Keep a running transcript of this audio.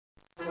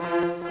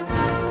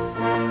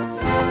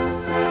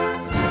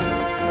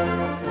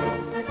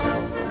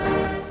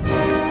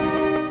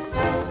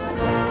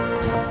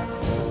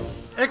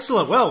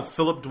Excellent. Well,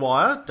 Philip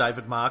Dwyer,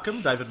 David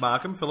Markham,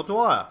 Philip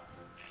Dwyer.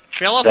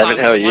 Philip,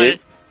 David, how are you?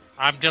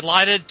 I'm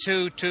delighted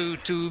to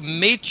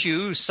meet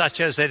you,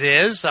 such as it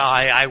is.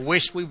 I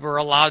wish we were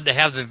allowed to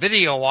have the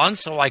video on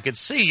so I could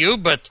see you,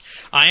 but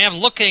I am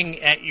looking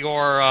at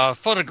your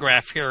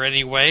photograph here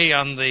anyway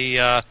on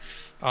the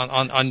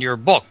on your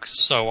book,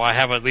 so I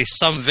have at least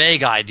some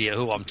vague idea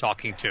who I'm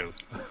talking to.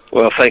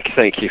 Well,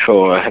 thank you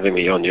for having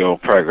me on your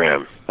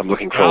program. I'm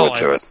looking forward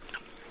to it.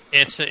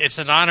 It's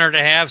an honor to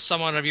have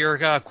someone of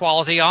your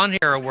quality on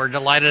here. We're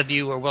delighted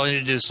you were willing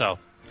to do so.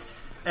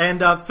 And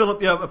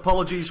Philip,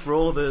 apologies for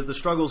all of the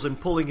struggles in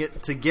pulling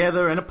it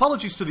together, and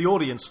apologies to the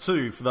audience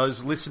too, for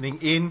those listening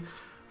in.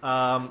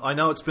 I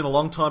know it's been a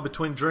long time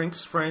between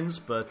drinks, friends,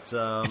 but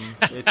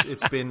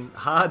it's been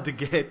hard to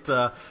get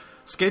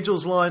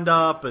schedules lined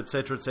up,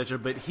 etc., etc.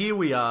 But here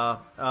we are.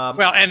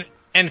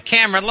 And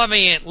Cameron, let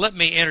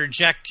me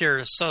interject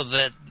here so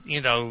that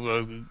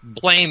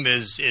blame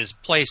is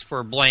placed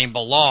where blame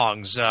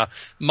belongs.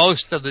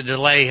 Most of the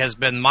delay has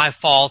been my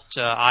fault.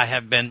 I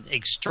have been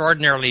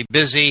extraordinarily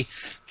busy.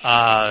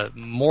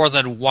 More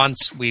than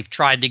once we've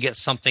tried to get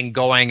something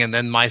going, and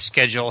then my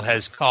schedule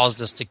has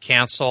caused us to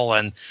cancel.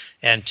 And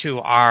to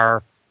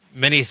our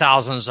many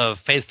thousands of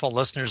faithful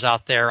listeners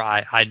out there,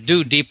 I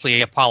do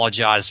deeply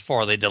apologize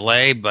for the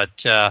delay,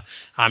 but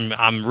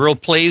I'm real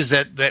pleased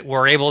that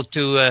we're able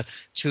to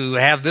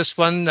have this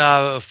one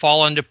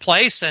fall into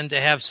place and to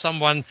have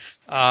someone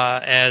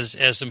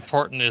as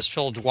important as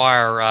Phil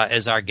Dwyer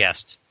as our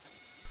guest.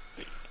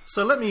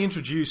 So let me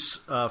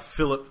introduce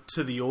Philip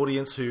to the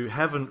audience who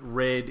haven't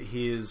read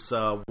his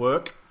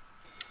work.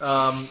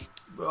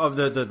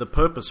 The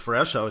purpose for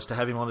our show is to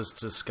have him on to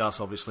discuss,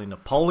 obviously,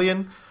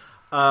 Napoleon.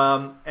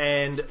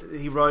 And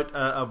he wrote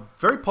a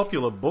very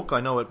popular book. I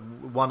know it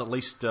won at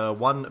least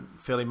one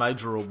fairly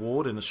major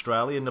award in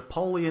Australia,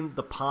 Napoleon,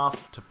 The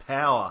Path to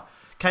Power.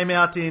 Came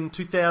out in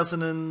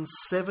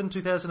 2007,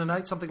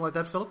 2008, something like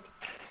that, Philip?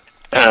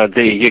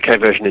 The UK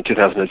version in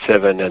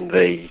 2007 and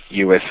the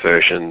US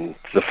version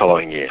the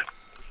following year.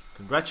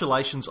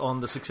 Congratulations on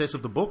the success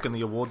of the book and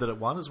the award that it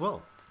won as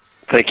well.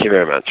 Thank you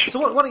very much.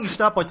 So why don't you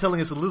start by telling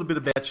us a little bit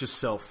about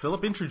yourself,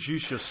 Philip?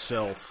 Introduce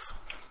yourself.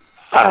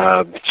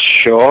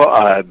 Sure.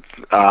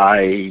 I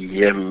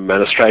am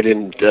an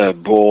Australian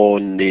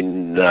born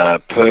in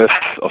Perth,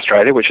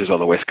 Australia, which is on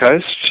the west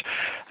coast.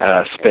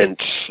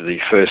 Spent the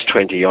first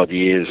 20-odd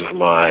years of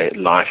my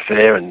life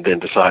there, and then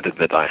decided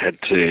that I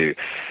had to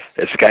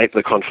escape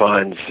the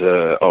confines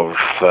of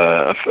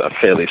a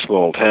fairly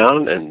small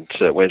town, and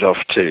went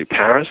off to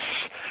Paris,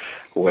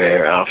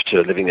 where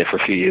after living there for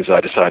a few years I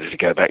decided to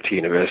go back to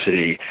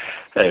university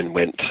and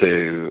went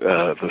to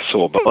the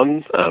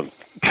Sorbonne,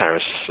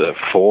 Paris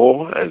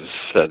 4, as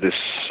this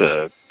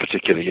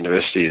particular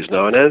university is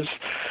known as,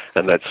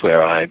 and that's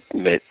where I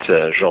met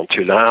Jean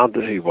Toulard,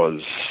 who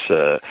was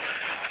the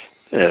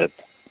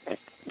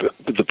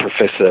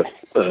professor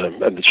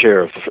and the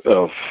chair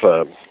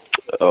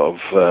of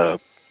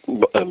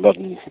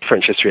modern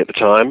French history at the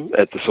time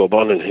at the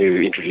Sorbonne, and who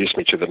introduced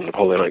me to the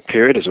Napoleonic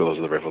period as well as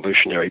the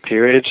Revolutionary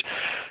period.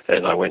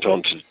 And I went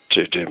on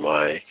to do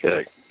my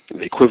the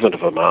equivalent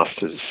of a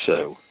master's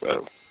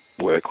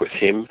work with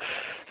him,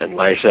 and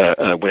later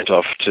went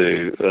off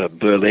to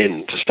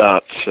Berlin to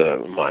start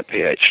my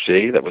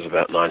PhD. That was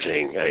about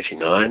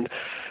 1989.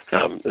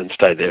 And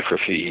stayed there for a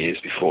few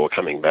years before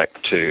coming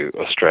back to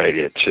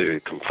Australia to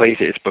complete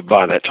it. But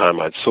by that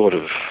time, I'd sort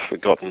of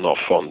gotten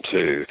off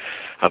onto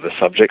other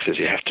subjects, as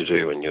you have to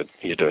do when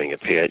you're doing a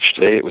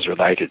PhD. It was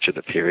related to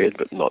the period,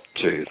 but not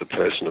to the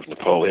person of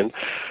Napoleon.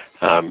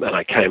 And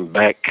I came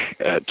back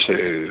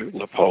to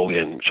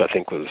Napoleon, which I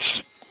think was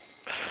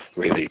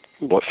really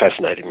what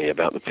fascinated me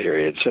about the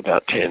period,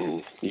 about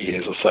 10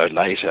 years or so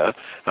later,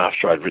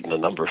 after I'd written a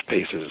number of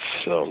pieces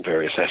on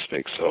various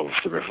aspects of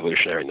the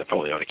revolutionary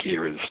Napoleonic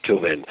eras. Till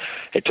then,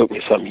 it took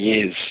me some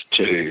years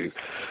to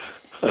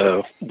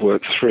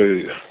work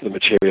through the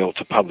material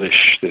to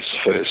publish this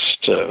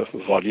first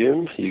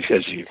volume.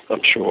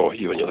 I'm sure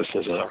you and your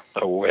listeners are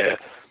aware,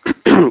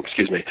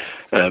 excuse me,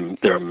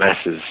 there are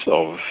masses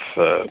of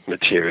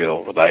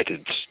material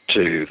related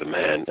to the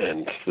man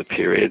and the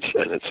period,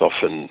 and it's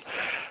often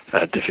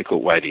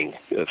difficult wading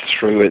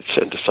through it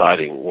and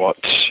deciding what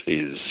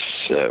is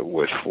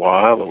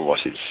worthwhile and what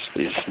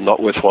is not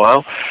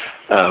worthwhile.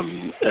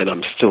 And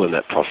I'm still in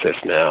that process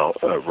now,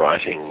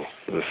 writing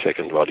the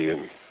second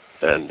volume,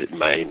 and it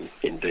may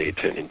indeed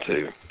turn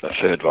into a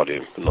third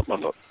volume.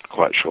 I'm not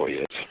quite sure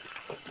yet.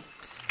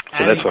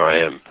 So that's where I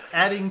am.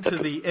 Adding to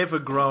the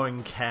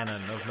ever-growing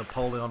canon of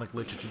Napoleonic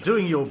literature,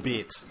 doing your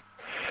bit.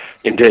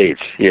 Indeed,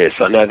 yes.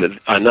 I know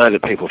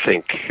that people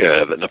think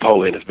that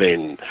Napoleon has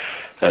been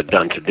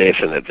done to death,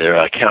 and that there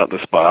are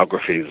countless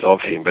biographies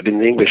of him. But in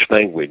the English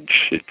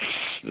language,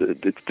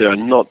 there are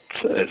not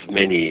as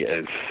many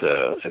as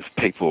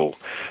people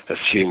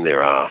assume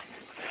there are.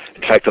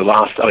 In fact,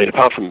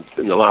 apart from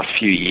in the last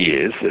few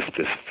years,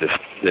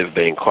 there have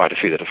been quite a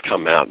few that have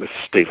come out. There's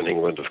Stephen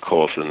England, of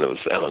course, and there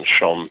was Alan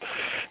Shom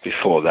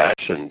before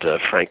that, and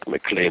Frank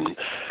McLean.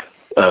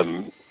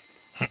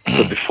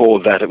 But before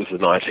that, it was the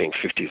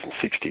 1950s and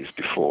 60s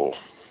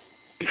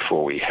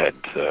before we had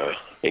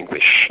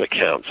English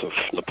accounts of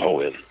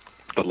Napoleon,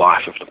 the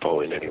life of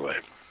Napoleon anyway.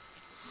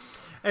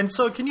 And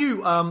so can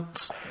you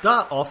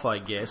start off, I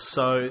guess,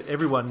 so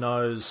everyone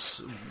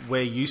knows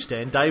where you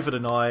stand. David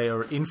and I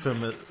are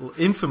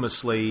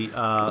infamously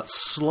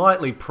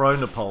slightly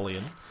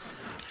pro-Napoleon.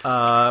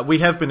 We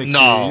have been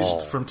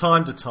accused from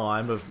time to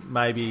time of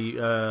maybe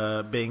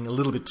being a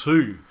little bit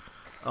too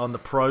on the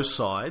pro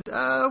side.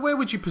 Where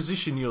would you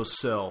position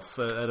yourself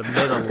at a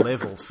meta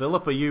level?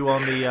 Philip, are you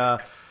on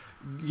the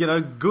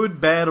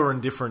good, bad or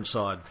indifferent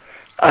side?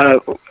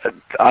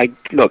 I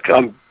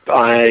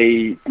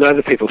know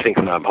that people think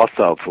that I'm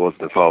hostile towards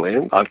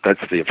Napoleon.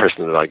 That's the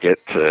impression that I get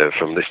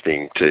from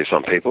listening to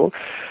some people.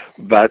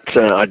 But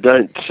I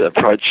don't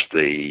approach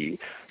the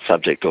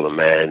subject or the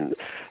man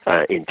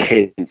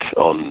intent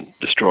on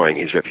destroying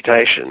his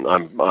reputation.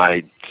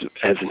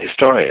 As an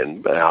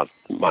historian,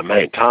 my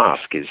main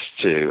task is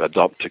to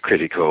adopt a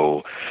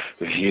critical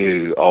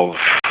view of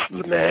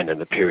the man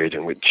and the period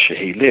in which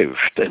he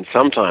lived. And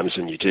sometimes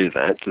when you do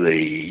that,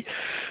 the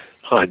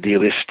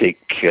idealistic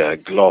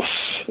gloss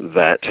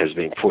that has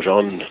been put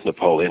on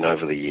Napoleon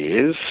over the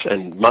years,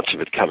 and much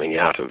of it coming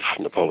out of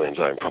Napoleon's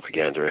own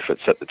propaganda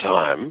efforts at the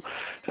time,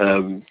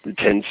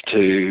 tends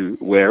to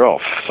wear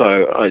off.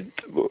 So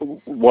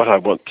what I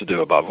want to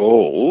do above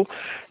all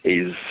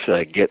is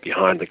get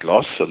behind the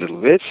gloss a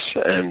little bit,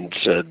 and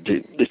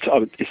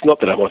it's not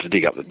that I want to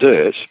dig up the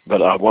dirt,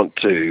 but I want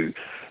to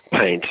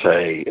paint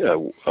a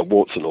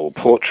warts and all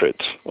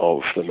portrait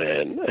of the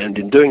man. And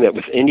in doing that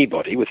with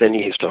anybody, with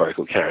any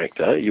historical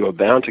character, you are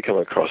bound to come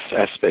across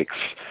aspects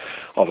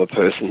of a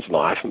person's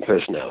life and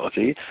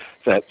personality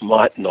that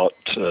might not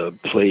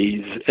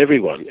please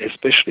everyone,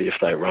 especially if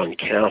they run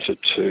counter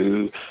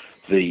to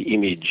the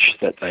image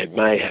that they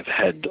may have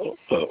had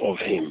of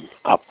him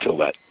up till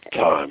that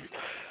time.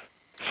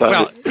 So,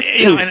 well,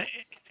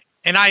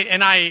 And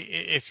I,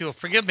 if you'll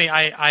forgive me,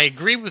 I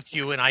agree with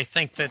you, and I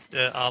think that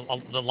a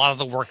lot of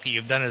the work that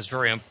you've done is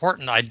very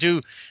important. I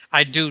do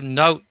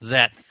note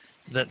that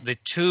the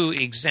two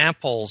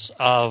examples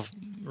of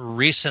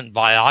recent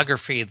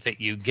biography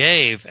that you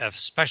gave,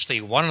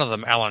 especially one of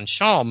them, Alan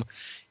Schaum,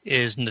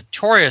 is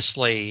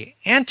notoriously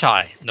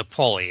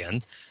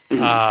anti-Napoleon.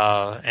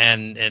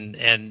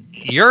 And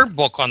your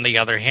book, on the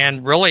other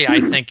hand, really, I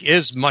think,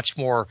 is much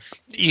more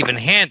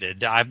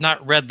even-handed. I've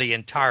not read the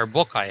entire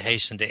book, I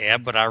hasten to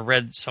add, but I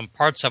read some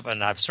parts of it,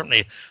 and I've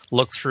certainly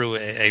looked through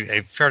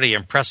a fairly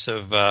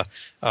impressive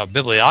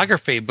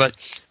bibliography.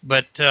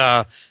 But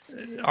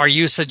are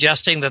you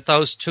suggesting that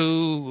those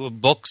two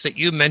books that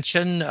you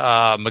mentioned,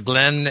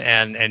 McGlynn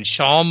and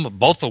Schaum,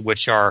 both of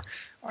which are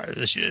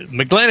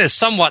McGlynn is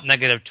somewhat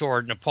negative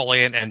toward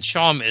Napoleon, and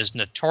Schaum is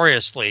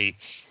notoriously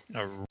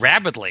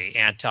rabidly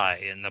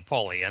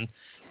anti-Napoleon,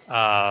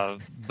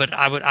 but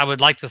I would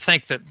like to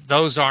think that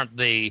those aren't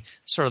the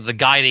sort of the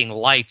guiding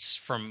lights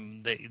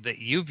that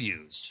you've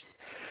used.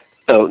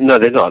 Oh no,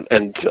 they're not,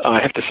 and I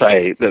have to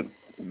say that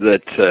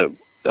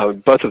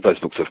both of those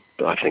books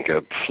I think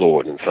are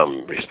flawed in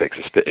some respects,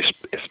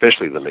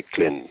 especially the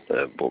McGlynn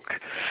book.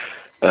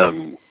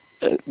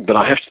 But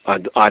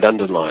I'd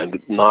underline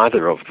that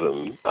neither of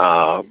them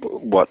are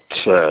what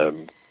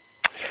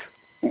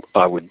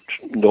I would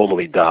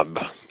normally dub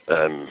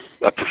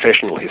a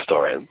professional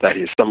historian, that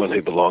is, someone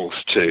who belongs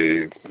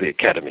to the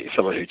academy,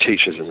 someone who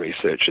teaches and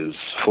researches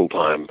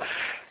full-time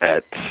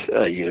at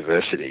a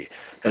university.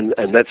 And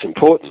that's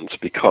important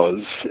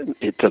because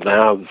it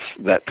allows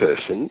that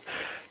person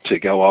to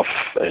go off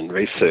and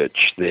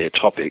research their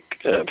topic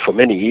for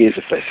many years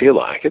if they feel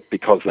like it,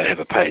 because they have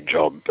a paid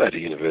job at a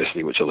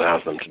university which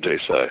allows them to do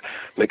so.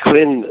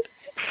 McGlynn,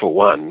 for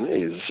one,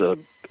 he's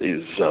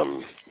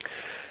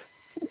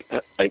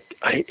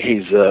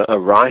a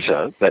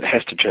writer that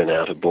has to churn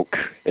out a book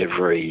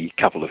every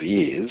couple of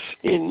years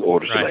in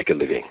order to make a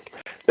living.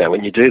 Now,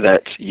 when you do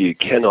that, you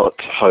cannot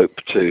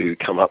hope to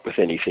come up with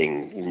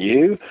anything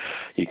new.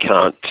 You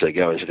can't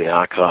go into the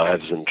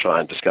archives and try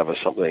and discover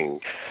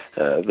something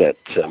that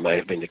may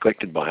have been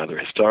neglected by other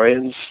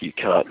historians. You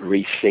can't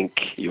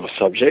rethink your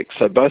subject.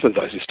 So both of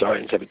those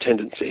historians have a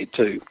tendency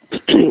to,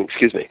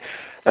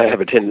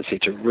 have a tendency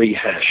to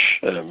rehash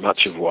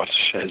much of what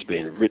has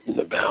been written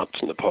about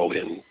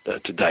Napoleon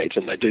to date,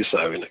 and they do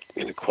so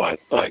in a quite,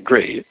 I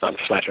agree,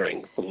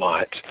 unflattering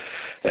light,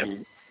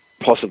 and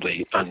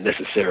possibly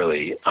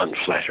unnecessarily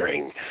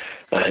unflattering.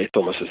 It's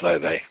almost as though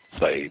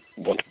they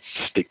want to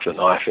stick the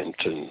knife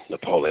into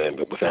Napoleon,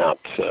 but without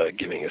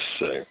giving us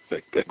a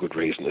good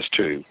reason as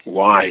to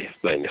why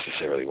they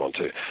necessarily want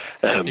to.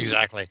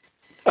 Exactly.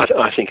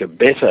 I think a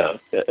better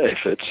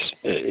effort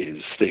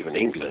is Stephen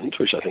England,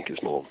 which I think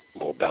is more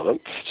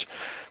balanced.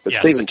 But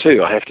yes. Stephen,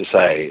 too, I have to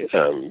say,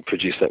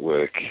 produced that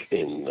work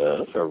in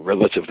a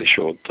relatively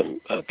short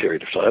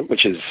period of time,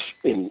 which is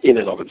in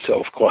and of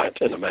itself quite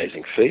an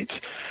amazing feat.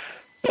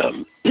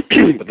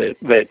 But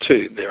there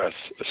too, there are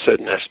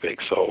certain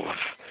aspects of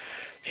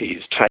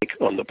his take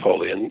on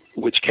Napoleon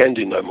which can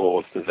do no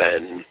more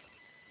than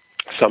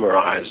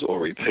summarize or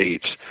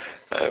repeat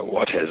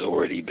what has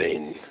already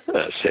been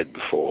said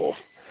before.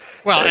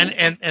 Well,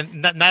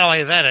 and not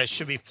only that, it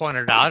should be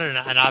pointed out, and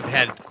I've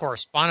had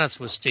correspondence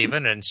with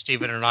Stephen, and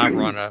Stephen and I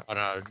were on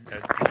a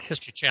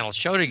History Channel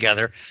show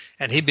together,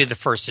 and he'd be the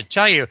first to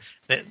tell you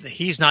that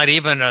he's not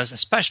even a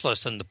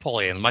specialist in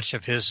Napoleon. Much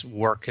of his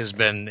work has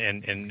been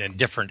in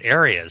different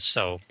areas.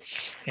 So,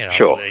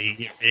 Sure.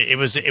 It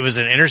was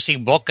an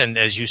interesting book, and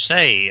as you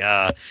say,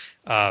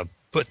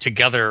 put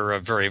together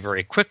very,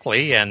 very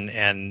quickly, and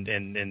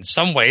in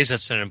some ways,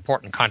 it's an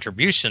important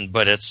contribution,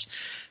 but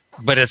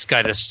it's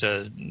got its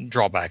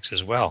drawbacks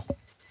as well.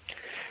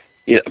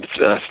 Yeah,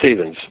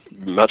 Stephen's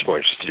much more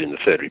interested in the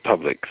Third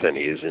Republic than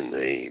he is in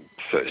the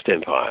First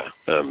Empire.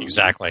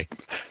 Exactly.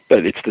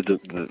 But it's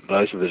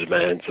those are the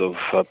demands of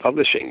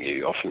publishing.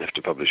 You often have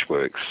to publish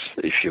works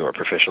if you're a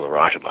professional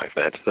writer like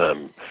that.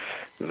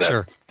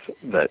 Sure.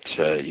 But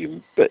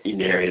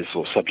in areas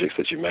or subjects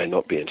that you may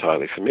not be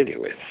entirely familiar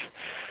with.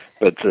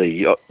 But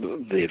the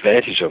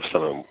advantage of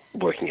someone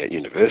working at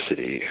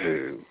university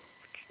who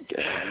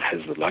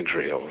has the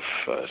luxury of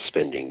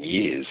spending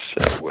years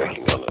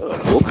working on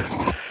a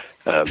book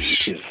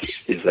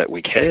is that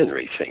we can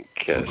rethink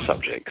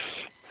subjects.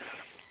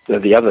 Now,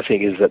 the other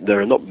thing is that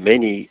there are not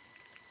many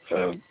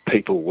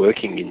people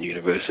working in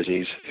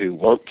universities who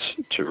want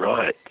to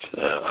write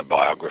a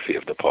biography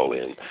of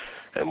Napoleon,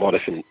 and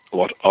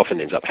what often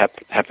ends up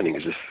happening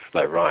is if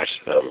they write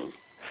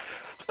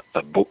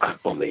a book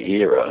on the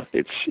era,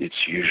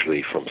 it's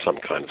usually from some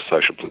kind of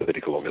social,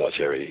 political, or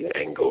military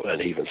angle,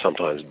 and even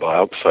sometimes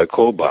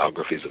so-called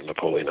biographies of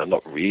Napoleon are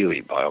not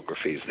really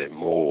biographies; they're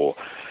more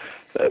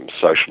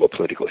social or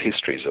political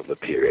histories of the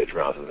period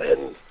rather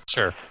than.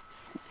 Sure.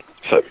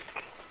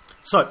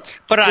 So,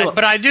 but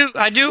I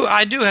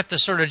do have to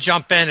sort of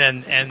jump in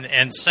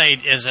and say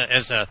as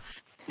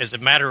a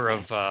matter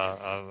of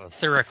a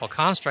theoretical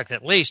construct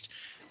at least,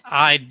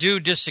 I do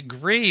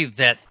disagree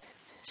that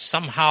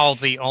somehow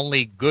the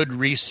only good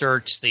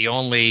research, the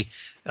only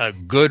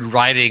good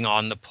writing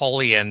on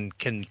Napoleon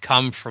can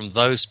come from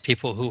those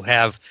people who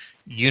have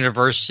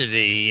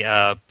university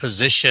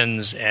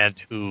positions and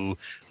who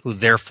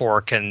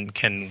therefore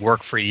can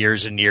work for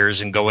years and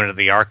years and go into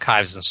the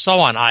archives and so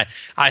on. I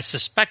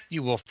suspect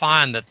you will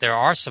find that there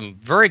are some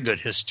very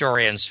good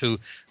historians who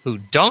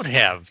don't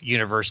have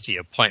university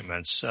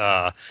appointments,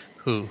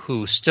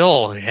 who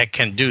still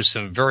can do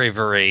some very,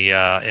 very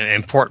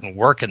important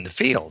work in the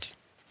field.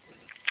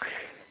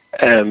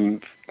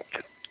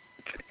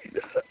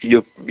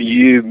 You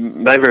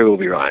may very well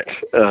be right,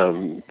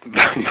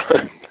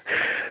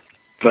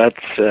 but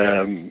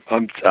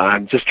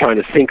I'm just trying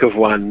to think of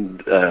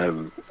one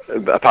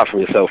apart from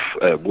yourself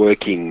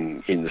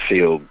working in the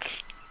field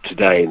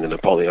today in the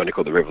Napoleonic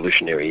or the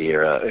Revolutionary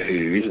era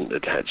who isn't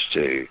attached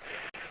to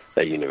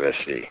a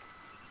university.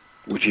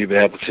 Would you be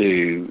able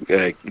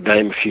to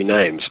name a few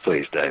names,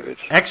 please, David?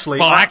 Actually,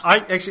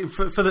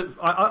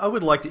 I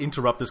would like to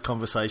interrupt this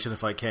conversation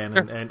if I can,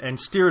 and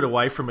steer it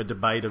away from a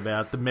debate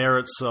about the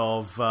merits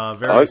of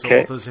various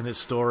authors and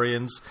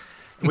historians.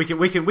 We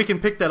can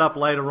pick that up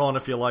later on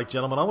if you like,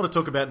 gentlemen. I want to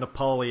talk about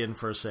Napoleon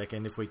for a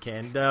second, if we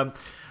can.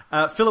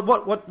 Philip,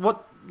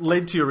 what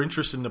led to your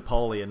interest in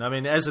Napoleon? I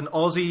mean, as an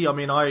Aussie,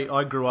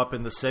 I grew up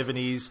in the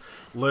 70s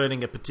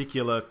learning a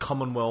particular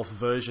Commonwealth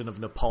version of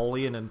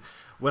Napoleon, and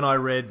when I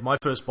read my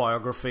first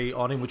biography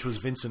on him, which was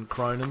Vincent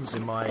Cronin's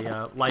in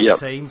my late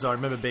teens, I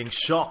remember being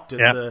shocked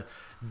at the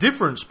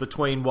difference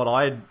between what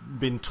I had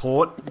been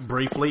taught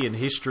briefly in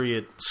history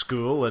at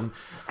school and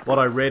what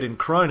I read in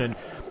Cronin.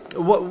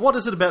 What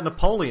is it about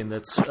Napoleon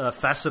that's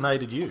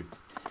fascinated you?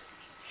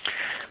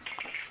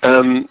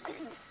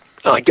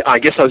 I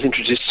guess I was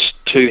introduced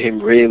to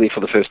him really for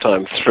the first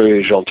time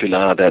through Jean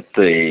Toulade at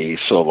the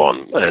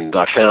Sorbonne, and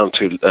I found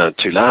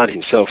Toulade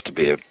himself to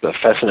be a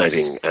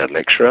fascinating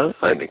lecturer,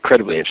 an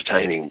incredibly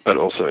entertaining but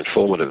also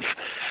informative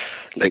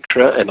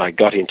lecturer, and I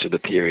got into the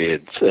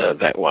period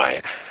that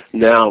way.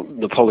 Now,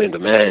 Napoleon the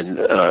Man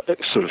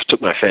sort of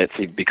took my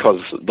fancy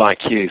because,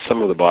 like you,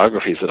 some of the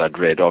biographies that I'd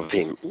read of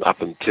him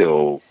up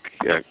until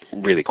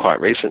really quite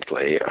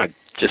recently,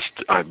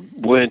 I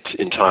weren't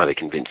entirely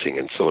convincing,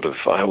 and sort of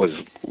I was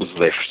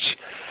left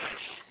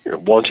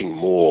wanting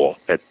more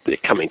at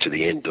coming to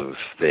the end of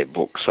their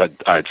books.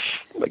 I'd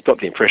got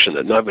the impression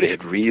that nobody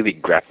had really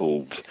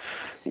grappled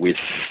with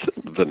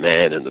the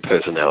man and the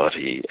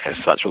personality as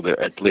such, or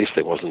at least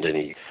there wasn't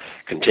any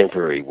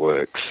contemporary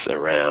works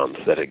around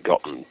that had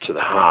gotten to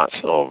the heart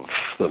of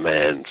the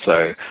man.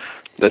 So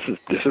this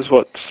is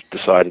what's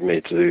decided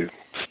me to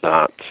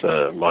start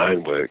my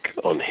own work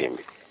on him.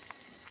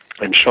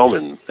 And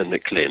Schoeman and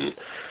McLean,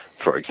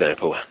 for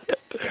example,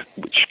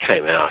 which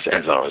came out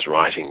as I was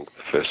writing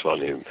the first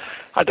volume,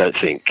 I don't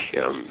think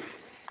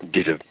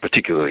did a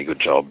particularly good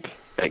job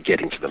at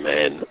getting to the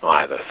man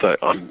either. So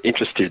I'm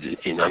interested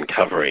in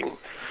uncovering,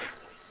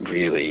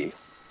 really,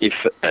 if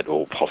at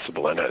all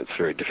possible, I know it's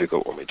very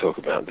difficult when we talk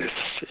about this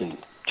in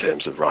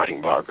terms of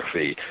writing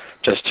biography,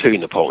 just who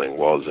Napoleon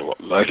was and what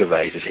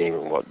motivated him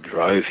and what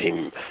drove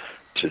him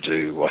to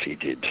do what he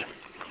did.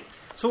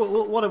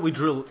 So why don't we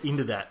drill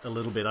into that a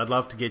little bit? I'd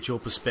love to get your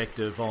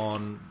perspective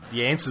on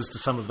the answers to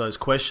some of those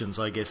questions.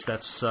 I guess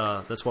that's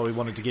why we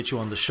wanted to get you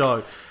on the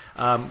show.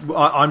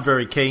 I'm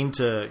very keen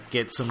to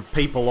get some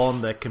people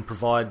on that can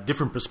provide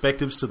different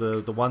perspectives to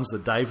the ones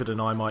that David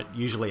and I might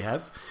usually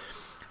have.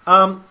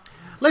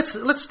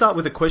 Let's start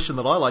with a question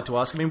that I like to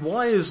ask. I mean,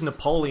 why is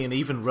Napoleon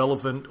even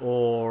relevant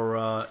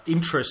or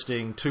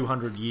interesting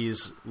 200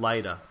 years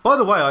later? By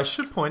the way, I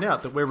should point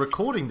out that we're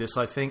recording this,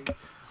 I think,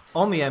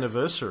 on the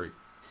anniversary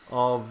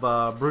of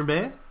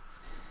Brumaire.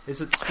 Is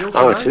it still today?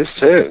 Oh, it is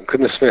too.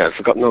 Goodness me, I've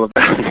forgotten all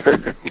about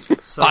it.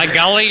 By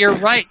golly, you're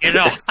right. You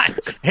know,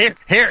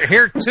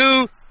 here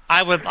too.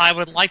 I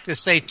would like to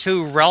say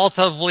two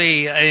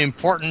relatively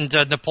important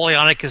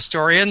Napoleonic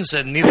historians,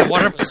 and neither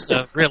one of us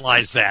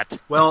realize that.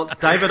 Well,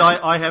 David,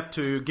 I have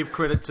to give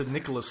credit to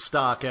Nicholas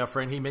Stark, our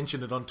friend. He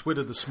mentioned it on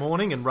Twitter this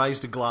morning and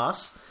raised a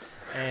glass.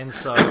 And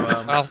so,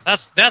 well,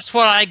 that's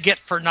what I get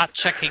for not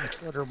checking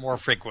Twitter more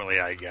frequently,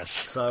 I guess.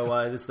 So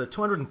it's the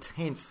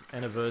 210th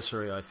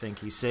anniversary, I think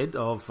he said,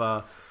 of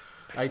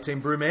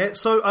 18 Brumaire.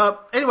 So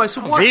anyway,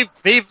 so what?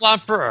 Vive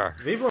l'Empereur!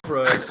 Vive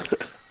l'Empereur!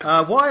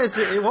 Why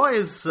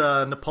is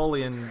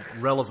Napoleon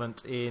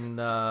relevant in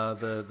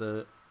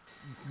the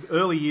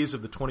early years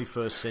of the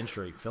 21st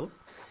century, Philip?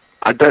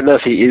 I don't know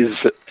if he is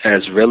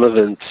as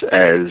relevant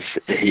as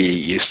he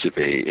used to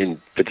be,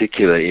 in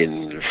particular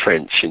in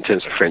French, in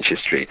terms of French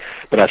history.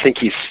 But I think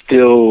he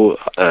still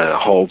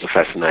holds a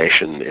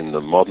fascination in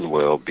the modern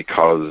world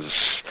because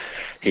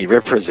he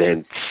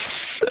represents,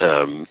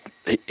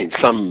 in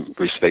some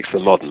respects, the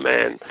modern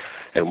man.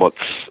 And what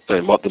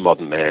the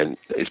modern man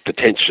is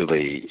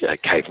potentially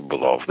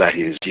capable of. That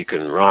is, you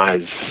can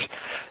rise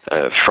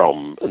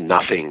from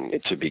nothing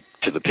to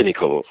the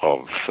pinnacle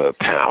of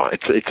power.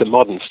 It's a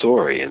modern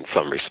story in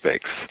some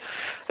respects,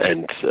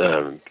 and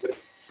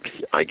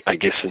I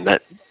guess in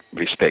that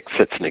respect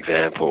sets an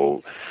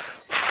example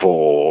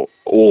for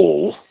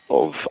all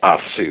of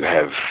us who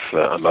have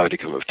a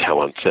modicum of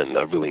talent and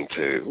are willing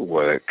to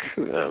work.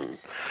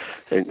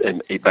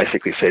 And it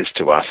basically says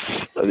to us,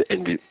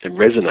 and it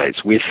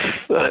resonates with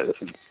the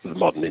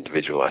modern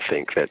individual, I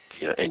think, that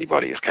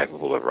anybody is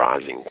capable of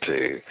rising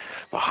to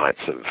the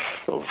heights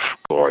of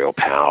glory or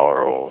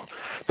power or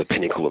the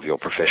pinnacle of your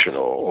profession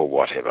or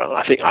whatever.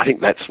 I think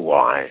that's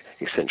why,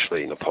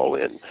 essentially,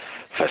 Napoleon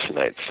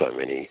fascinates so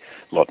many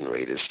modern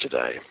readers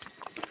today.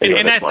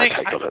 Anyway, that's my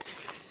take on it.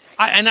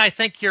 I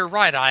think you're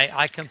right.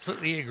 I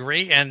completely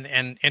agree.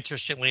 And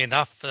interestingly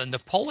enough,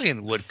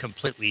 Napoleon would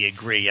completely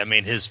agree. I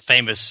mean, his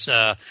famous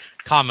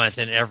comment,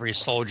 in every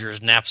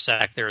soldier's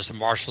knapsack there is a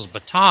marshal's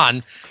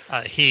baton.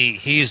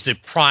 He's the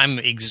prime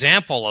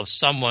example of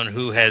someone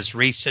who has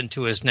reached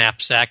into his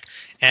knapsack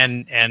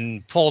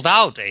and pulled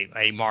out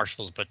a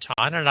marshal's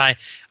baton. And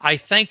I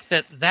think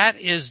that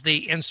is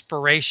the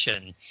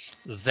inspiration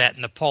that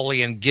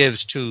Napoleon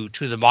gives to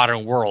the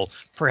modern world,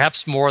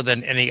 perhaps more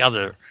than any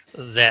other.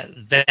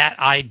 That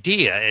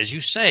idea, as you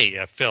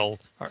say, Phil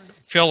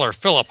or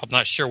Philip, I'm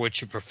not sure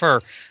what you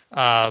prefer,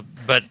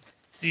 but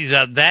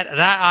that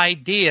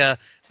idea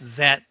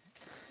that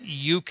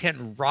you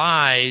can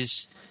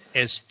rise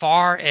as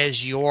far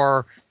as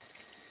your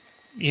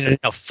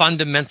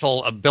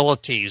fundamental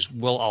abilities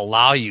will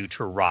allow you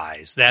to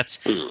rise. That's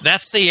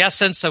the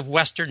essence of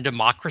Western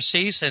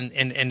democracies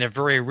in a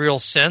very real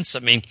sense. I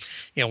mean,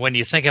 when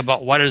you think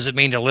about what does it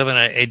mean to live in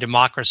a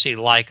democracy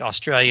like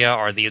Australia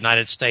or the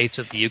United States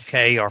or the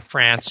UK or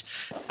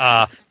France,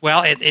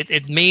 well,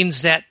 it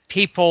means that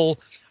people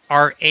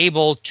are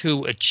able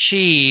to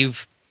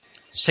achieve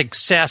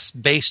success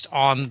based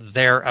on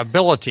their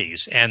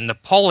abilities. And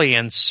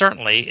Napoleon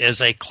certainly is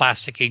a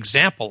classic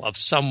example of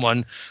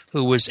someone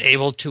who was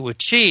able to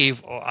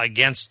achieve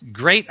against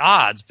great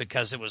odds,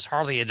 because it was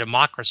hardly a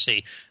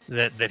democracy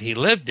that he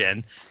lived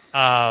in,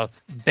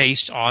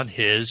 based on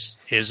his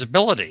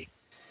ability.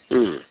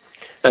 Mm.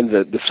 And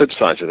the flip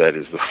side to that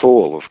is the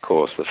fall, of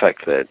course, the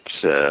fact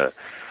that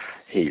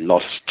he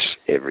lost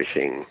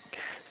everything.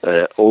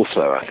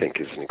 Also, I think,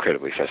 is an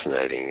incredibly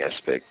fascinating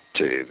aspect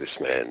to this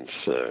man's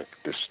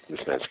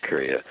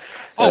career.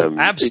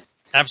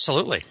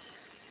 Absolutely.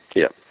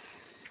 Yeah.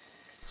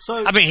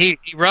 So, I mean, he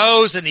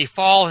rose and he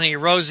fell and he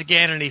rose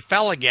again and he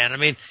fell again. I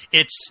mean,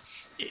 it's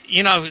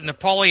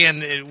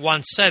Napoleon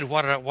once said,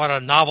 "What a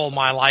novel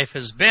my life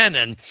has been,"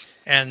 and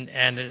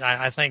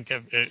I think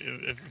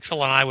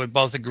Phil and I would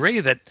both agree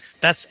that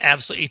that's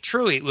absolutely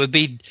true. It would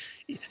be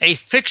a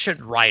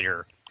fiction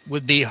writer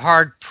would be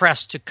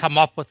hard-pressed to come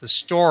up with a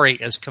story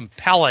as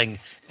compelling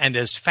and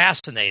as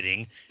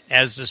fascinating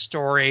as the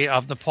story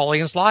of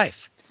Napoleon's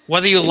life.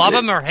 Whether you love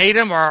him or hate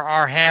him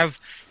or have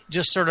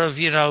just sort of,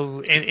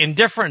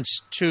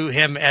 indifference to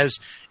him as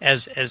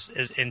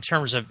in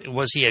terms of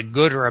was he a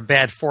good or a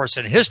bad force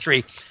in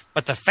history,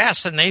 but the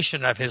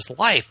fascination of his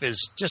life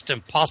is just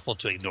impossible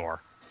to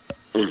ignore.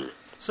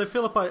 So,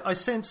 Philip, I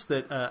sense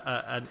that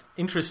an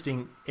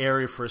interesting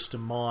area for us to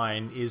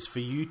mine is for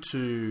you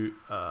to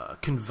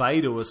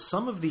convey to us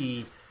some of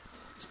the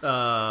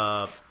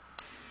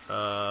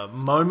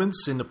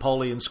moments in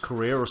Napoleon's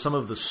career, or some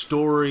of the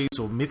stories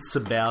or myths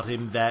about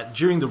him that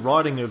during the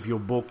writing of your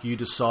book you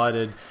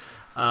decided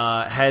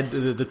had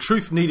the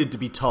truth needed to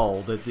be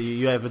told, that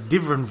you have a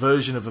different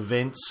version of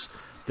events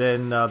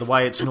than the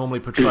way it's normally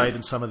portrayed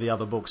in some of the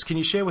other books. Can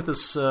you share with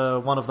us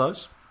one of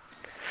those?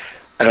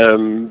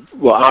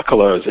 Well,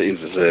 Arcola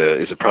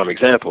is a prime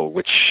example,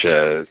 which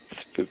I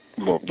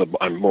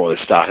more or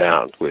less start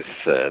out with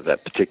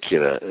that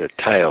particular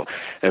tale.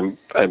 And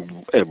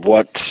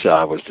what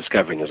I was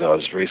discovering as I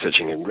was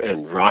researching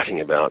and writing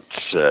about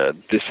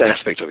this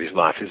aspect of his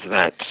life is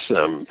that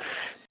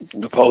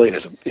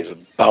Napoleon is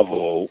above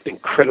all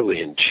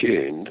incredibly in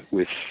tune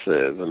with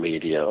the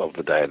media of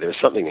the day. There's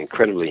something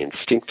incredibly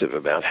instinctive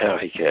about how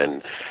he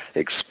can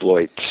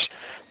exploit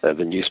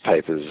the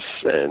newspapers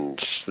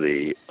and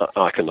the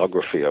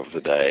iconography of the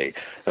day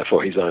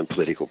for his own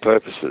political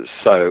purposes.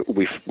 So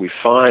we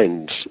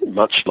find,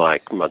 much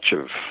like much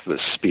of the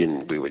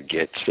spin we would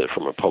get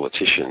from a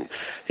politician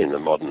in the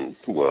modern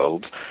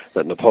world,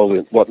 that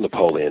what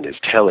Napoleon is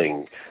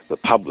telling the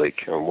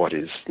public and what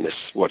is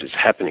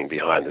happening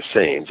behind the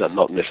scenes are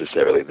not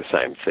necessarily the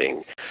same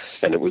thing.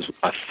 And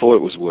I thought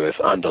it was worth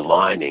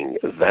underlining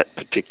that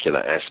particular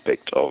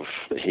aspect of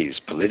his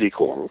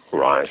political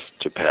rise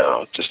to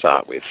power to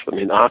start with. I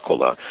mean,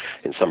 Arcola,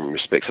 in some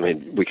respects,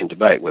 we can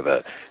debate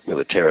whether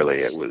militarily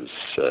it was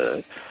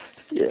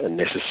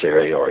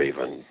necessary or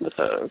even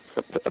a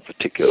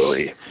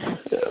particularly,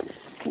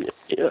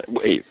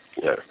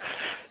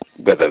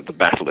 whether the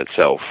battle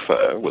itself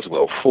was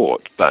well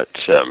fought, but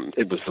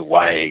it was the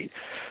way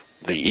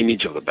the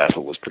image of the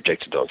battle was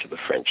projected onto the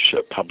French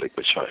public,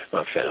 which I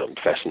found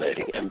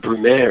fascinating. And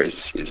Brumaire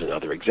is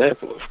another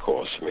example, of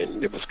course. I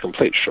mean, it was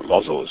complete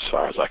schmozzle, as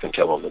far as I can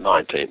tell, on the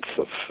 19th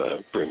of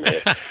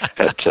Brumaire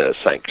at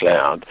St.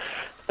 Cloud,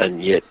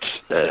 and yet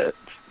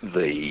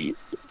the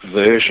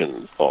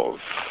version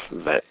of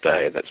that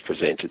day that's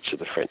presented to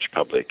the French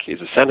public is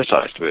a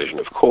sanitized version,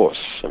 of course.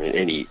 I mean,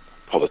 any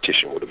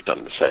politician would have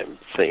done the same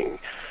thing,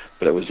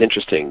 but it was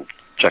interesting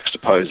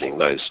juxtaposing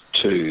those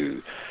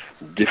two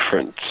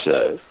different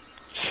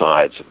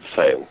sides of the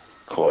same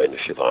coin,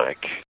 if you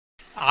like.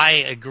 I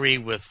agree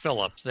with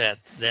Philip that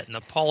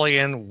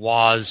Napoleon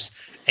was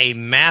a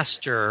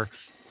master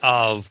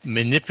of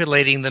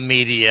manipulating the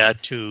media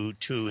to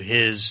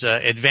his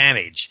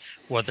advantage,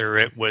 whether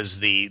it was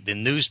the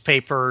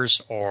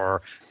newspapers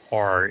or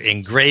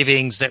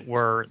engravings that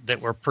were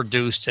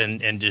produced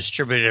and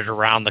distributed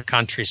around the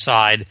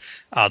countryside,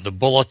 the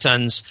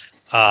bulletins,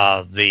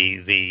 the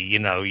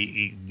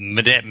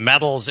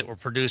medals that were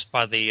produced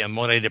by the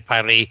Monnaie de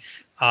Paris.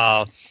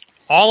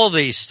 All of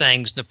these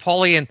things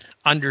Napoleon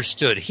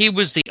understood. He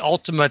was the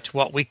ultimate,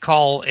 what we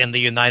call in the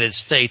United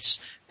States,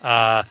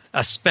 a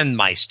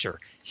spinmeister.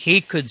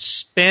 He could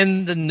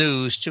spin the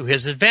news to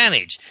his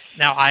advantage.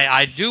 Now,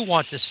 I do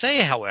want to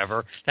say,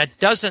 however, that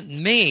doesn't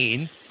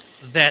mean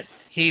that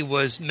he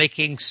was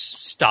making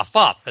stuff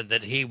up and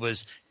that he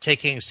was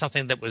taking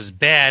something that was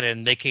bad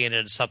and making it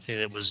into something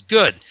that was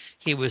good.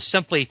 He was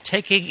simply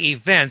taking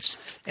events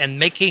and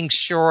making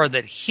sure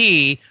that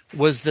he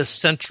was the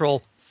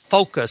central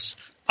focus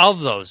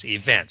of those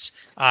events.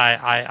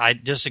 I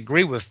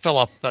disagree with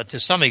Philip to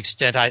some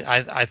extent.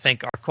 I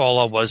think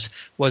Arcola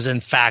was in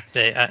fact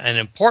an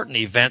important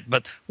event,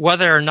 but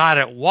whether or not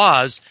it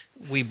was,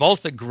 we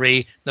both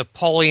agree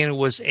Napoleon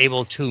was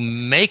able to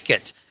make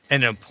it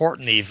an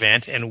important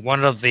event and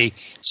one of the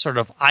sort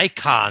of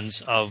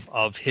icons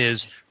of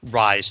his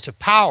rise to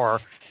power,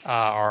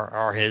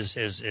 or his,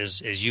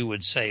 as you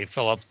would say,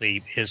 Philip,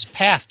 his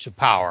path to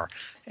power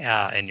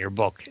in your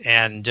book.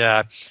 And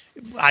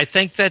I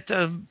think that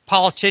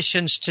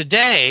politicians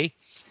today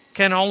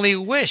can only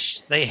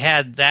wish they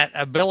had that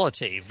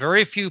ability.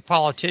 Very few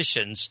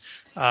politicians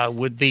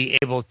would be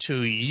able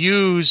to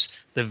use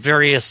the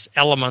various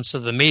elements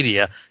of the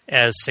media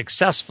as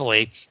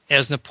successfully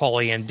as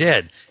Napoleon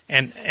did.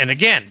 And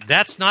again,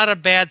 that's not a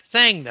bad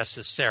thing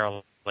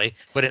necessarily,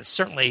 but it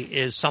certainly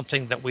is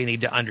something that we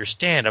need to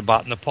understand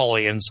about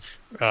Napoleon's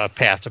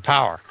path to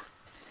power.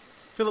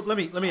 Philip,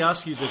 let me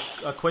ask you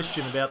a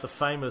question about the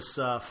famous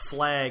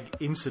flag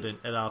incident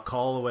at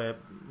Arcola, where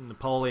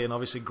Napoleon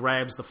obviously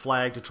grabs the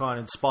flag to try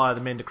and inspire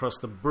the men to cross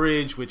the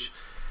bridge, which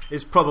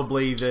is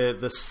probably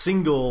the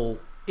single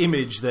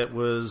image that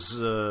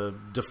was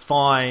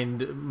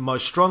defined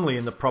most strongly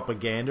in the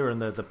propaganda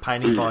and the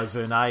painting by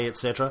Vernet,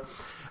 etc.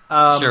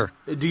 Sure.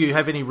 Do you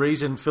have any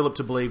reason, Philip,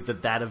 to believe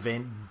that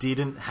event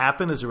didn't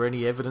happen? Is there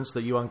any evidence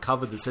that you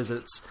uncovered that says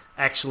it's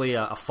actually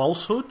a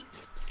falsehood?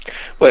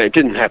 Well, it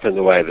didn't happen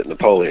the way that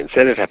Napoleon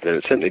said it happened.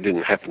 It certainly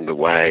didn't happen the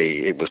way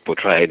it was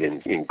portrayed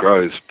in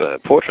Grove's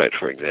portrait,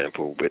 for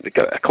example. But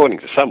according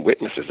to some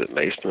witnesses, at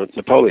least,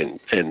 Napoleon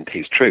and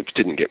his troops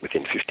didn't get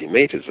within 50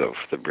 metres of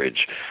the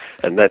bridge,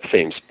 and that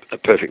seems a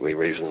perfectly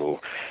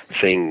reasonable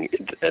thing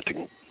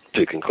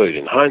to conclude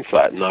in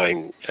hindsight,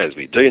 knowing, as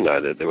we do know,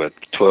 that there were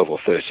 12 or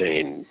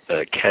 13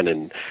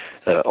 cannon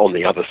on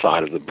the other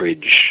side of the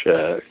bridge,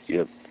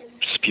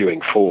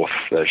 spewing forth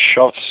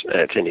shots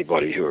at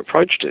anybody who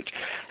approached it.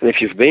 And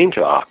if you've been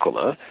to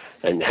Arcola,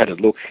 and had a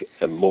look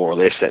more or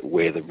less at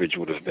where the bridge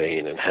would have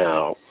been and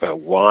how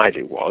wide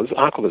it was.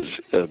 Arkell is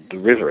the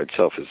river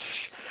itself is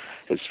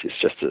it's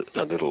just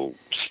a little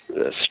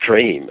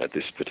stream at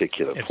this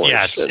particular point.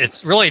 Yeah,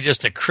 it's really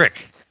just a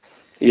creek.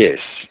 Yes,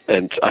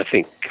 and I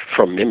think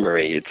from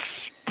memory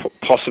it's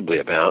possibly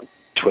about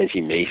 20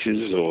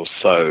 metres or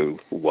so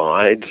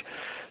wide.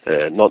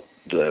 I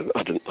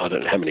don't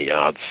know how many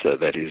yards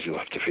that is. You'll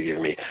have to forgive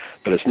me,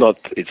 but it's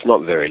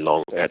not very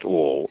long at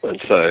all.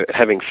 And so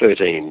having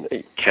 13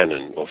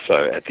 cannon or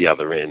so at the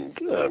other end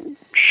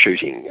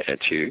shooting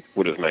at you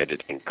would have made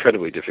it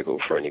incredibly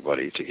difficult for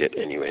anybody to get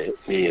anywhere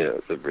near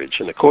the bridge.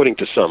 And according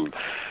to some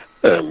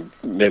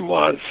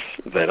memoirs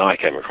that I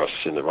came across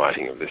in the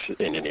writing of this,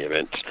 in any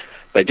event,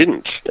 they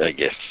didn't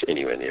get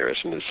anywhere near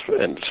it. And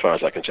as far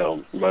as I can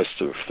tell,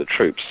 most of the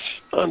troops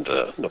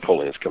under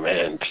Napoleon's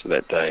command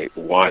that day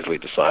wisely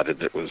decided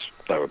that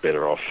they were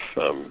better off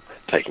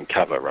taking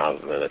cover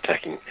rather than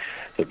attacking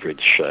the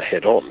bridge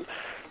head on.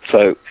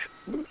 So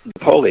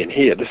Napoleon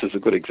here, this is a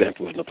good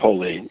example of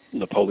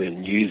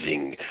Napoleon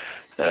using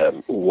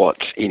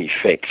what in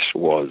effect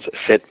was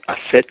a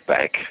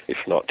setback, if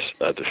not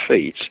a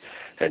defeat,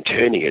 and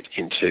turning it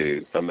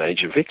into a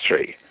major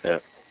victory.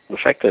 The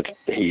fact that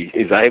he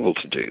is able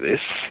to do this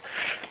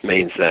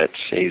means that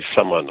he's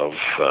someone of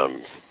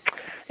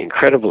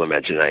incredible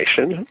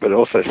imagination, but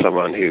also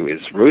someone who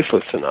is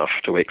ruthless enough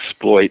to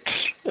exploit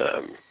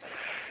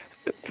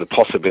the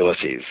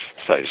possibilities,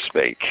 so to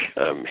speak.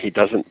 He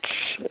doesn't,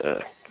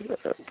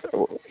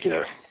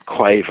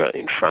 quaver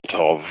in front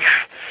of.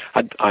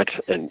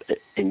 And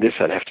in this,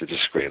 I'd have to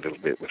disagree a little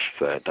bit with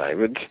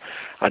David.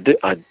 I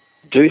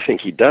do think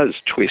he does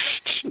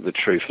twist the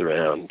truth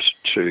around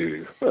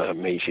to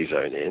meet his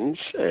own ends,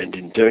 and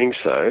in doing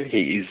so,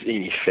 he is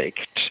in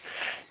effect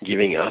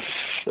giving us,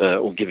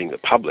 or giving the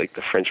public,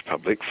 the French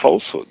public,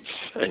 falsehoods.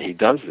 And he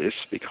does this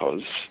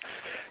because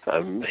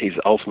his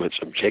ultimate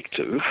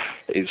objective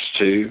is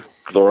to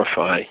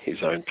glorify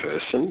his own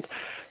person.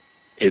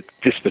 At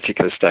this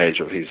particular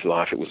stage of his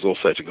life, it was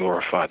also to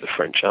glorify the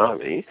French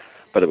army,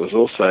 but it was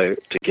also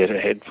to get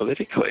ahead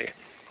politically.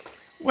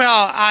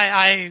 Well,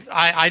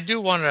 I do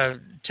want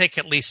to take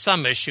at least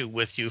some issue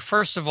with you.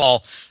 First of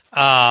all,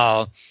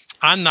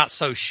 I'm not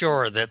so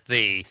sure that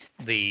the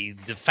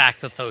fact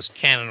that those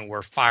cannon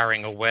were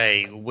firing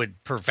away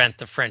would prevent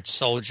the French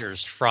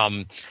soldiers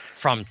from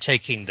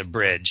taking the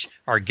bridge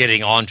or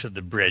getting onto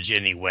the bridge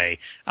anyway.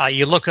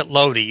 You look at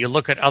Lodi, you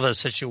look at other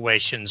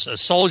situations.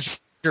 Soldiers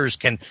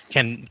can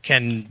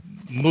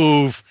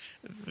move,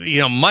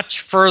 much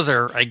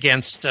further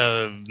against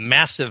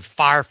massive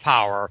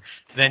firepower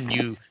than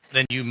you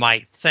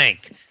might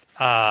think.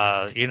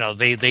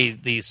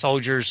 The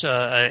soldiers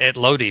at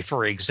Lodi,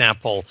 for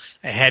example,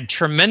 had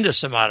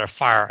tremendous amount of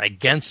fire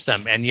against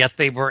them, and yet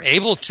they were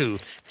able to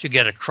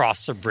get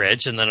across the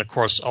bridge. And then, of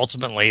course,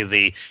 ultimately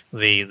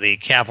the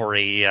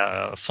cavalry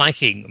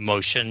flanking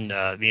motion,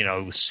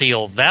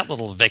 sealed that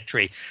little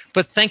victory.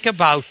 But think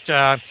about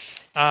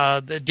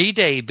the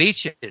D-Day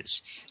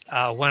beaches.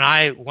 When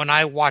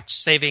I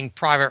watched Saving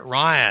Private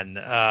Ryan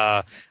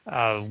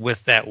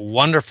with that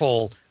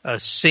wonderful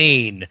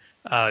scene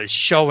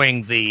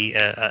showing the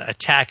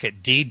attack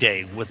at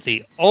D-Day with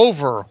the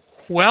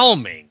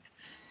overwhelming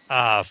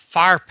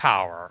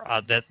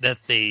firepower that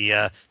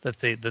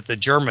the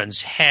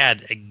Germans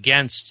had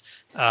against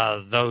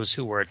those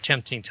who were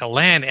attempting to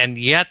land, and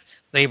yet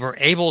they were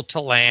able to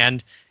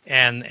land.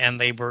 And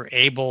they were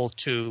able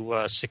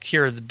to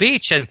secure the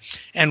beach.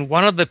 And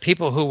one of the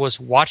people who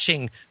was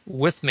watching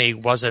with me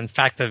was, in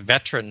fact, a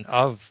veteran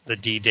of the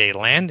D-Day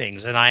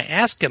landings. And I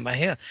asked him,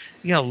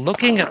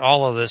 looking at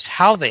all of this,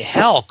 how the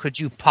hell could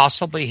you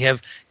possibly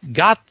have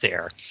got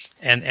there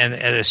and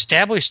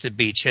established the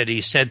beachhead?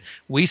 He said,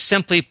 we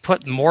simply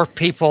put more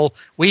people,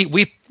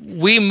 we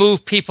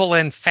move people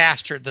in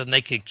faster than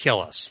they could kill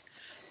us.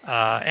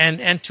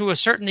 And to a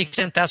certain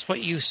extent, that's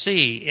what you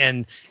see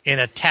in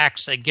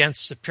attacks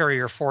against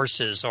superior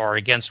forces or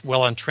against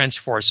well-entrenched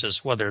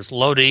forces, whether it's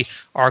Lodi,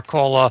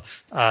 Arcola,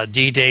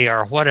 D-Day,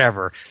 or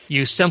whatever.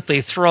 You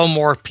simply throw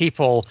more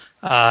people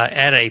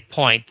at a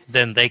point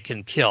than they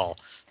can kill.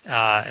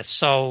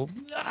 So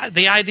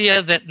the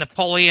idea that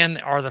Napoleon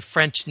or the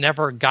French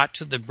never got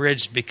to the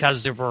bridge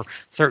because there were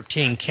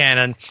 13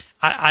 cannon,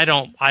 I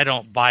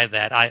don't buy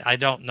that. I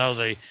don't know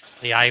the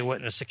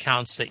eyewitness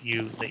accounts that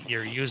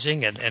you're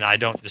using, and I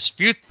don't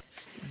dispute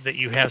that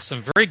you have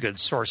some very good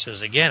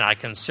sources. Again, I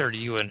consider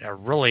you a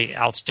really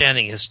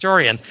outstanding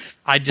historian.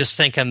 I just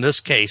think in this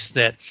case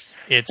that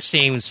it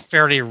seems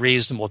fairly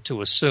reasonable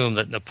to assume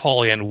that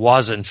Napoleon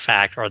was in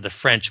fact, or the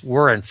French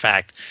were in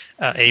fact,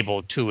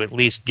 able to at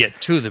least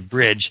get to the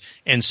bridge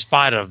in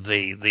spite of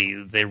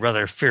the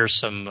rather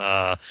fearsome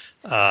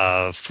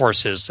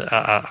forces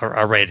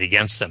arrayed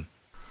against them.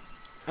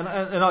 And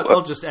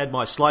I'll just add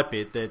my slight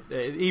bit that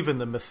even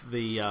the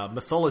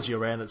mythology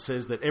around it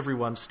says that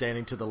everyone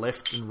standing to the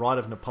left and right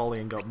of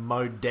Napoleon got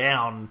mowed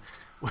down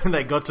when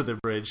they got to the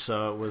bridge.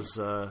 So it was,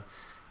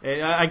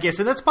 I guess,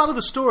 and that's part of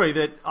the story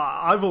that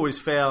I've always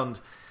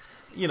found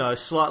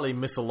slightly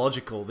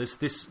mythological.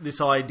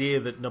 This idea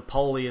that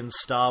Napoleon's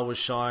star was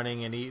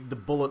shining and the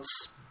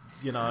bullets,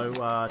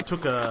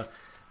 took a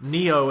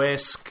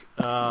Neo-esque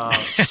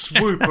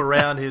swoop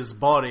around his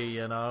body.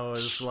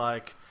 It's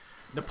like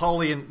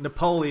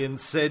Napoleon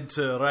said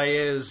to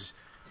Reyes,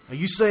 "Are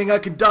you saying I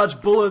can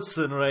dodge bullets?"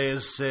 And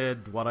Reyes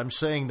said, "What I'm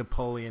saying,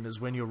 Napoleon, is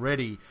when you're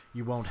ready,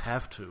 you won't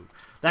have to."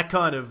 That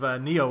kind of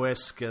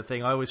Neo-esque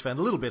thing I always found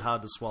a little bit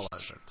hard to swallow.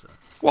 But,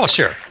 well,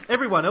 sure.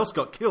 Everyone else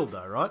got killed,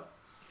 though, right?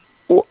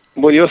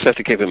 Well, you also have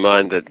to keep in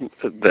mind that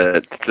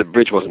the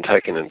bridge wasn't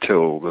taken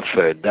until the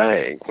third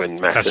day, when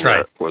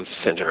Massena was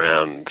sent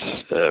around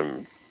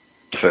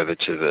further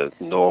to the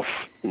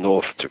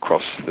north to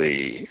cross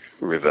the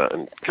river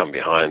and come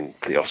behind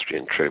the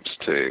Austrian troops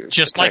to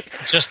just attack.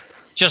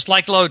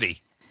 like Lodi.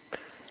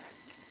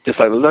 Just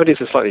like Lodi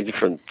is a slightly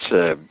different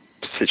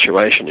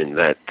situation in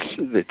that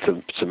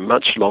it's a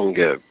much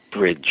longer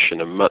bridge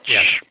and a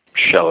much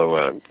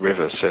shallower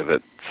river, so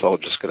that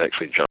soldiers could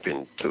actually jump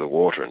into the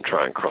water and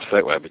try and cross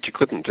that way. But you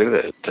couldn't do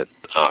that at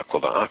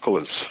Arcole. The Arcole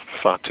is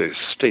far too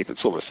steep.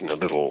 It's almost in a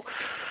little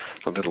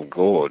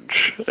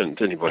gorge,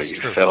 and anybody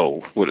who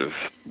fell would have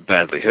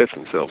badly hurt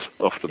themselves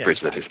off the bridge.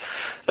 That is.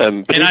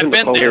 And I've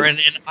been there, and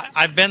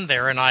I've been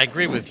there, and I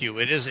agree with you.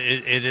 It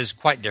is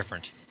quite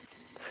different.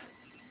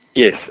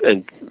 Yes,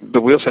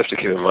 but we also have to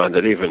keep in mind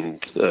that even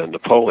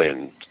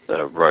Napoleon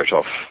wrote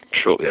off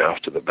shortly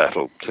after the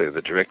battle to the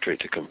Directory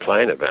to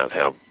complain about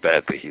how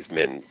badly his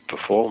men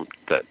performed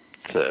that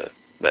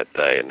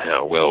day and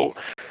how well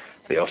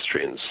the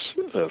Austrians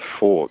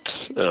fought.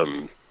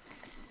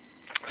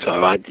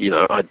 So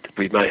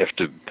we may have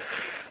to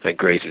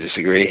agree to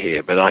disagree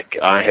here, but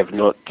I have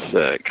not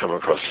come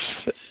across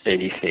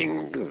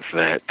anything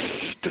that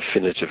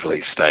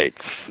definitively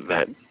states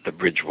that the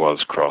bridge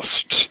was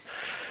crossed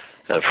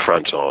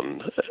front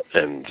on,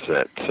 and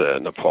that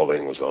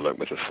Napoleon was on it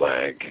with a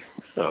flag.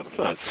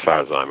 As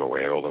far as I'm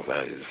aware, all of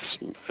that is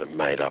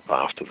made up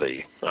after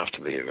the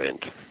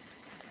event.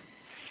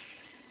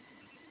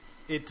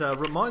 It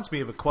reminds me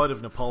of a quote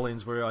of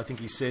Napoleon's where I think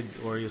he said,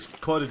 or he is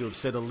quoted to have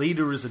said, "A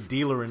leader is a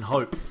dealer in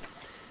hope."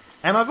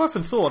 And I've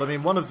often thought,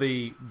 one of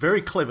the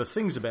very clever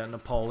things about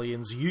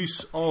Napoleon's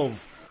use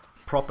of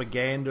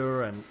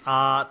propaganda and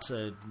art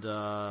and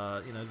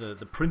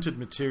the printed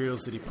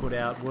materials that he put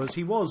out was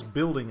he was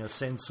building a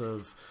sense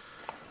of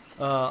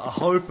a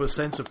hope, a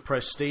sense of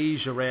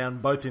prestige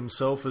around both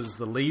himself as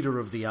the leader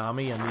of the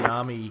army and the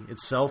army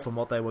itself and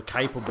what they were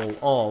capable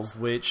of,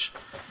 which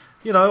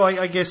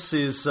I guess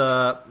is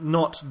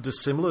not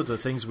dissimilar to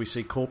things we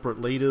see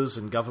corporate leaders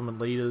and government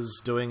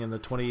leaders doing in the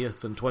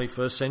 20th and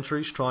 21st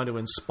centuries, trying to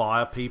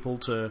inspire people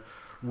to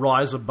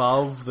rise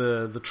above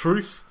the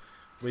truth,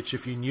 which,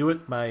 if you knew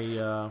it,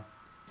 may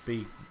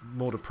be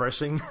more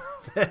depressing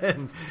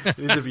than it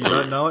is if you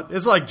don't know it.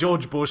 It's like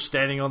George Bush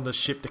standing on the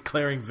ship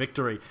declaring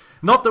victory.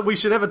 Not that we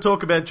should ever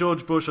talk about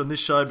George Bush on this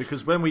show,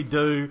 because when we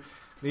do,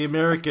 the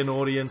American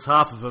audience,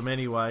 half of them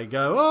anyway,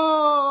 go,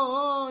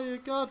 oh, you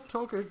got to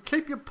talk,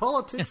 keep your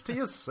politics to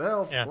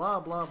yourself, blah,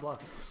 blah, blah.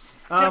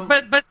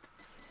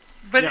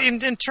 But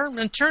in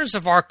terms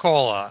of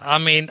Arcola,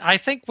 I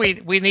think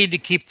we need to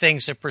keep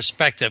things in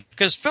perspective,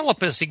 because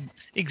Philip is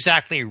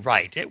exactly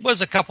right. It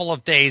was a couple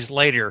of days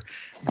later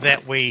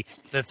that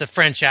the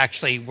French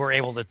actually were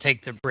able to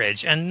take the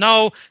bridge, and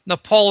no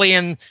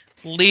Napoleon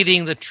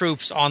leading the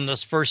troops on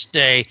this first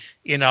day,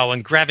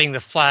 and grabbing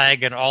the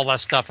flag and all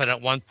that stuff, and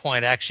at one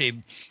point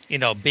actually,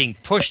 being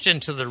pushed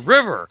into the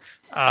river.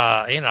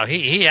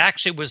 He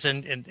actually was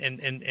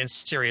in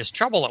serious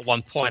trouble at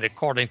one point,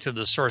 according to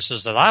the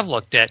sources that I've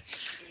looked at.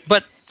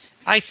 But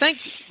I think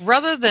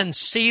rather than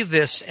see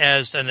this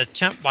as an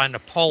attempt by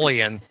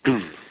Napoleon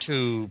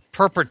to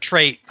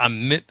perpetrate a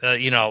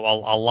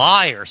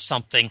lie or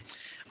something,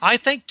 I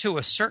think to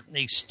a certain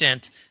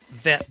extent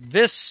that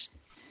this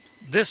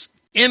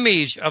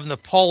image of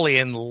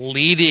Napoleon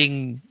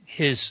leading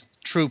his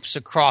troops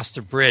across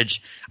the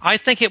bridge, I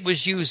think it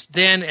was used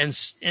then and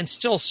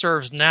still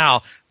serves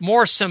now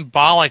more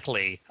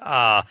symbolically,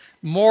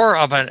 more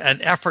of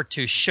an effort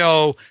to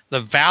show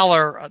the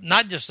valor,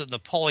 not just of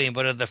Napoleon,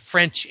 but of the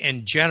French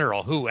in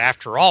general, who,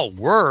 after all,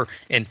 were,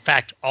 in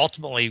fact,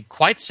 ultimately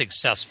quite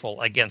successful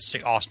against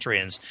the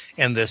Austrians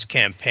in this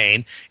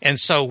campaign. And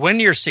so when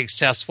you're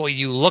successful,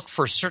 you look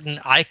for certain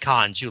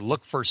icons, you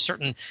look for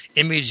certain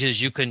images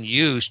you can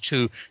use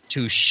to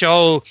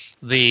show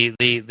the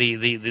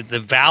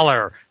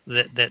valor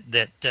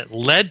that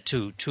led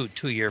to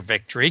your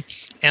victory,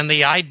 and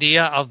the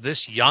idea of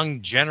this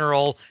young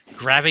general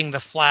grabbing the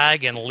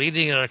flag and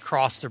leading it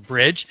across the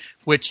bridge,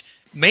 which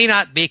may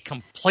not be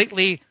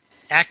completely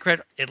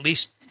accurate, at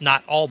least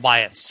not all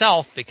by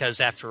itself, because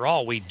after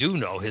all, we do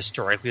know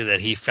historically that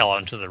he fell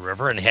into the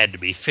river and had to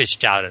be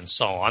fished out and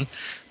so on.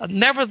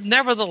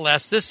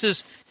 Nevertheless, this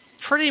is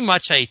pretty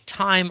much a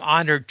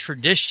time-honored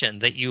tradition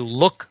that you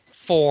look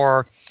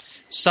for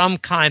some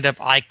kind of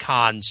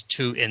icons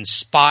to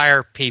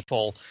inspire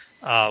people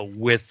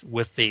with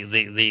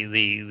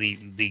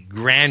the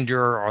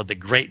grandeur or the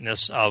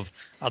greatness of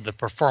the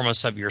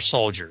performance of your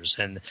soldiers.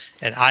 And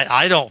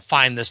I don't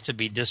find this to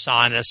be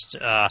dishonest.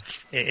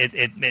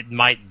 It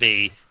might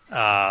be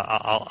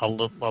a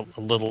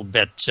little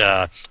bit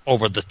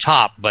over the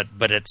top,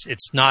 but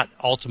it's not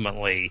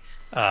ultimately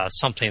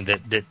something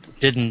that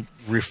didn't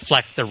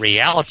reflect the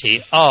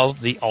reality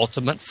of the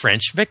ultimate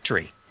French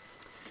victory.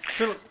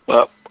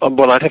 Well,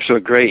 I'd have to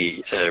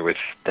agree with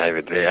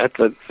David there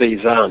that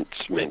these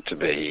aren't meant to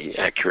be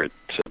accurate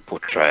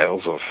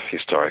portrayals of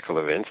historical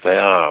events. They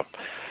are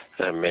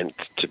meant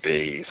to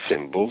be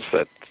symbols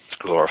that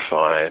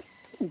glorify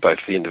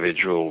both the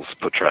individuals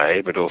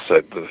portrayed, but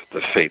also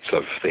the feats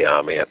of the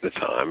army at the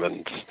time.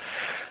 And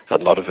a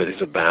lot of it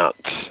is about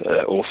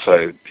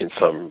also, in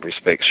some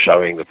respects,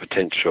 showing the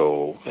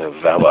potential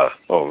valour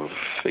of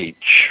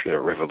each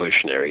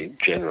revolutionary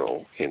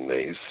general in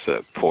these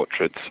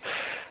portraits.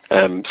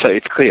 So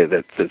it's clear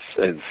that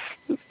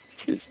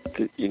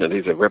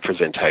these are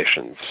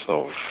representations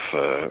of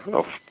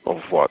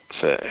what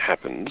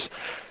happens,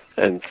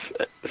 and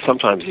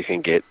sometimes you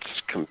can get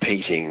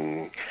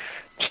competing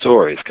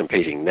stories,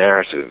 competing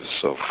narratives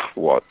of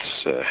what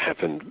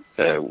happened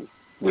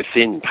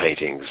within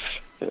paintings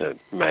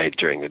made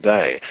during the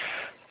day.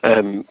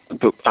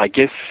 But I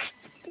guess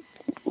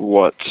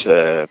what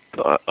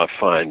I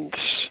find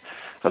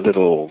a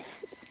little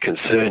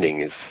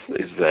concerning is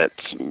that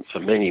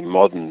many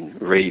modern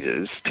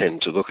readers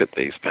tend to look at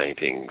these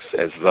paintings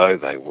as though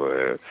they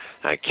were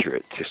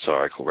accurate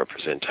historical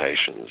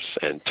representations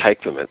and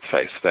take them at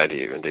face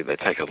value. Indeed, they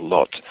take a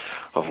lot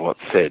of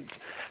what's said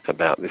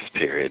about this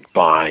period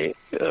by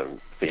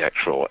the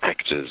actual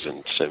actors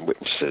and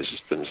witnesses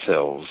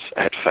themselves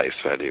at face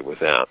value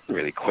without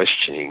really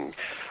questioning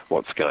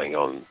what's going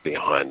on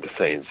behind the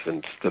scenes.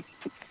 And the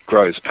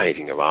Gros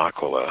painting of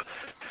Arcola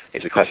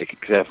is a classic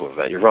example of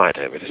that. You're right,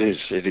 David.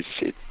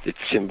 It's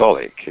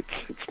symbolic.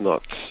 It's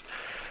not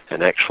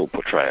an actual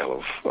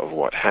portrayal of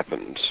what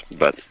happened.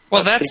 But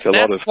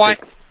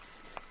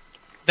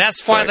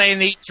that's why they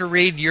need to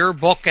read your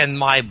book and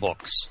my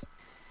books.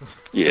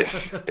 Yes.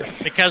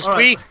 Because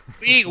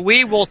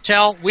we will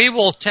tell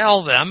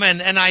them,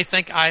 and I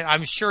think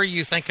I'm sure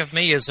you think of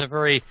me as a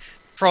very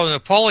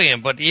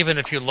pro-Napoleon, but even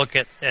if you look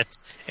at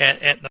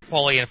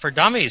Napoleon for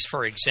Dummies,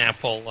 for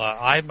example,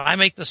 I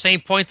make the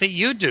same point that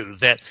you do,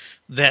 that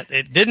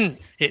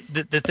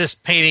this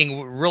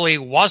painting really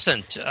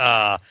wasn't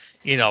a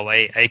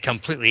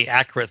completely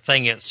accurate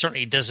thing. It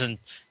certainly doesn't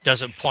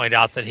point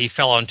out that he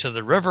fell into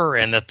the river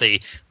and that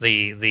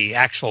the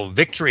actual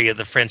victory of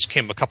the French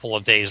came a couple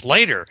of days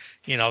later.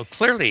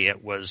 Clearly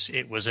it was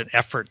an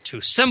effort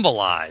to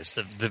symbolize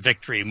the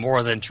victory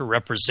more than to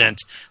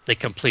represent the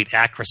complete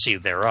accuracy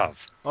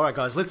thereof. All right,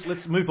 guys,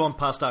 let's move on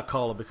past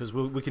Arcola because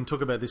we can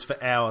talk about this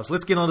for hours.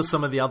 Let's get on to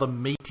some of the other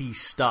meaty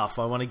stuff.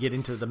 I want to get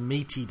into the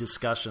meaty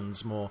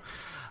discussions more.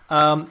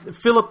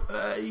 Philip,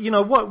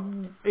 what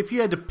if you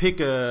had to pick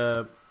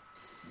your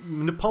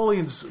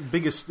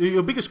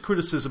biggest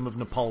criticism of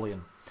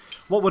Napoleon?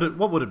 What would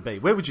it be?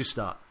 Where would you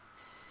start?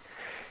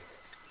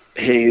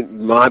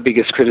 My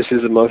biggest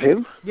criticism of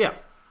him? Yeah.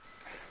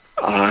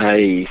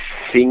 I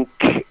think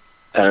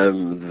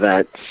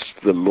that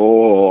the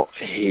more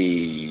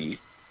he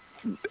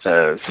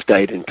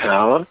stayed in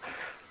power,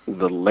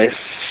 the less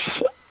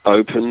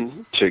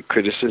open to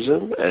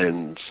criticism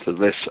and the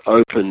less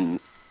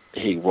open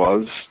he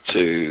was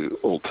to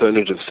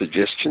alternative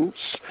suggestions,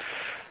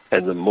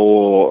 and the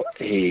more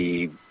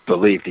he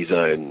believed his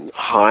own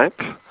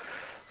hype,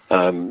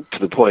 to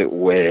the point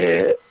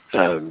where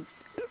in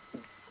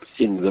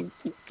the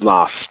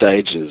last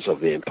stages of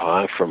the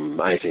empire, from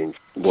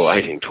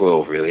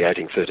 1812 really,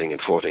 1813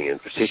 and 14 in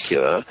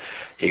particular,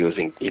 he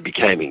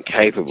became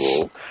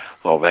incapable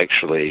of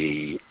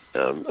actually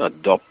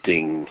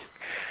adopting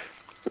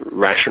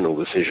rational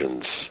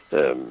decisions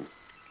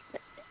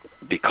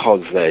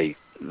because they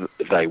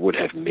would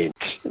have meant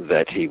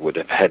that he would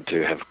have had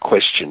to have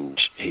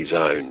questioned his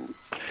own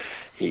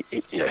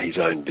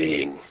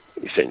being,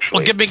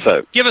 essentially.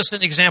 Well, give us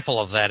an example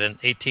of that in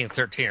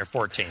 1813 or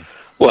 14.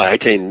 Well,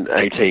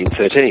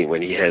 1813,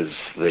 when he has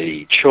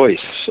the choice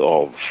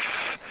of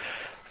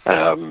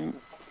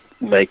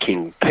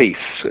making peace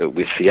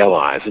with the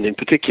Allies, and in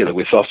particular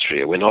with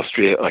Austria. When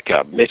Austria,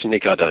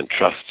 Metternich, I don't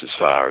trust as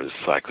far as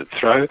I could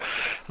throw,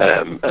 but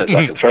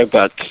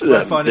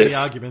won't find any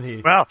argument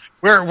here. Well,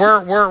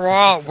 we're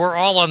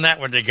all on that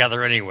one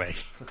together anyway.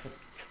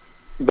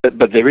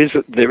 But there is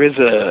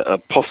a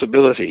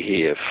possibility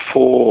here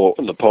for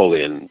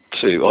Napoleon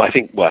to. I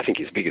think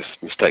his biggest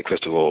mistake,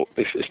 first of all,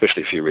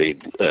 especially if you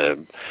read.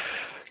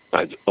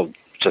 I'll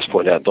just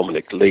point out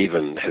Dominic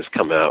Leven has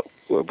come out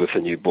with a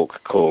new book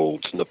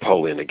called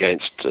Napoleon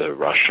Against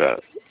Russia,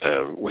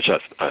 which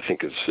I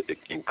think is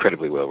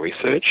incredibly well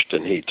researched,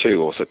 and he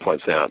too also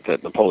points out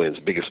that Napoleon's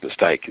biggest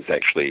mistake is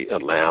actually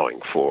allowing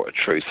for a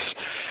truce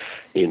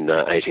in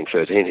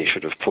 1813. He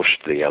should have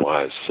pushed the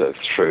Allies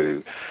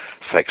through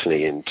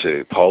Saxony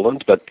into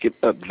Poland, but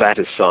that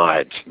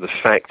aside, the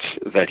fact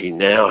that he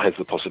now has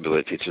the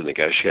possibility to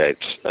negotiate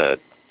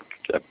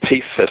a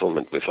peace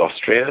settlement with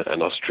Austria,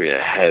 and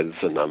Austria has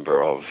a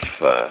number of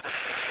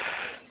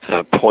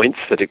points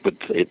that it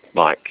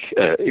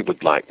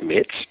would like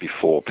met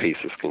before peace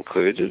is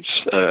concluded.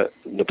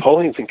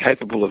 Napoleon's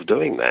incapable of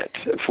doing that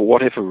for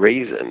whatever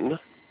reason.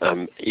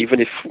 Even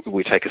if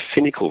we take a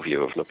cynical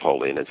view of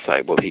Napoleon and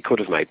say, well, he could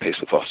have made peace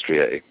with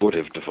Austria, it would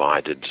have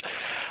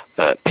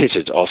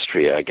pitted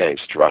Austria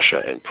against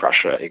Russia and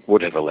Prussia. It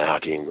would have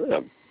allowed him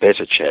a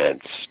better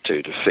chance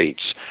to defeat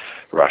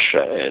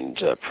Russia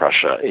and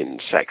Prussia in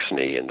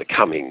Saxony in the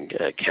coming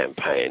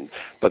campaign,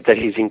 but that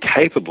he's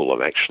incapable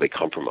of actually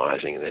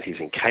compromising, and that he's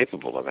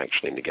incapable of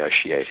actually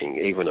negotiating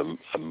even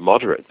a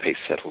moderate peace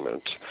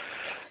settlement,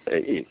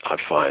 I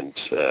find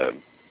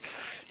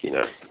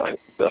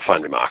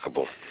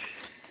remarkable.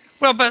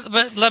 Well,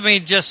 but let me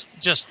just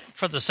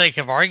for the sake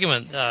of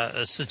argument,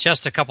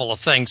 suggest a couple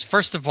of things.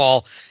 First of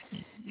all,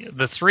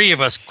 the three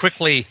of us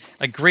quickly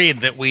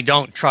agreed that we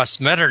don't trust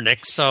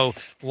Metternich, so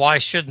why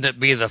shouldn't it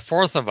be the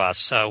fourth of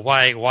us?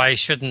 Why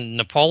shouldn't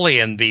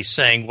Napoleon be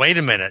saying, wait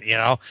a minute,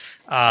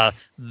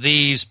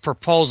 these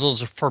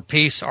proposals for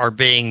peace are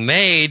being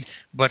made,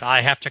 but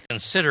I have to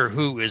consider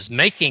who is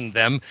making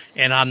them,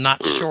 and I'm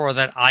not sure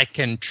that I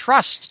can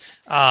trust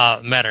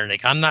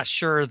Metternich. I'm not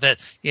sure that,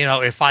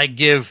 if I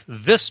give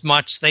this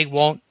much, they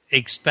won't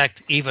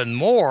expect even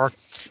more.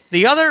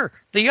 The other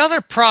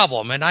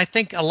problem, and I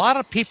think a lot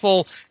of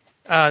people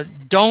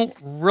don't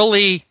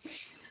really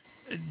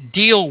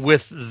deal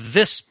with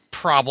this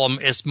problem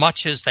as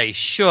much as they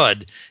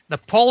should.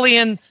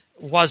 Napoleon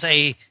was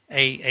a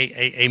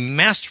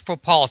masterful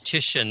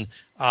politician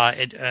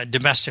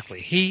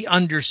domestically. He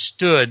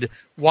understood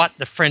what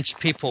the French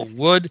people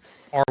would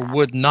or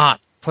would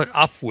not put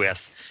up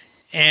with.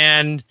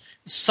 And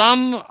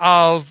some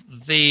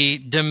of the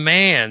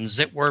demands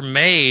that were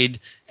made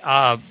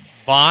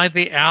by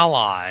the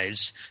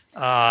Allies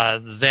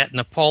that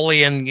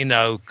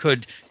Napoleon,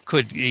 could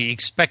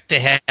expect to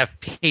have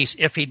peace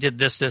if he did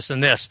this, this,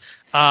 and this,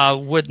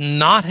 would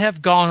not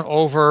have gone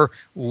over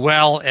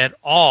well at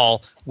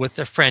all with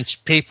the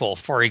French people.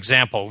 For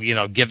example,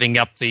 giving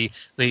up the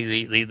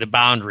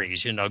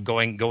boundaries,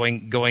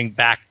 going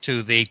back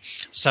to the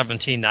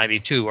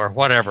 1792 or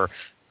whatever.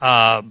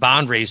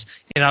 Boundaries.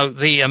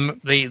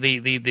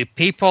 The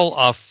people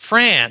of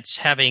France,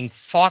 having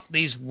fought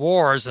these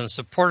wars and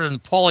supported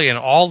Napoleon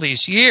all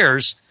these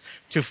years,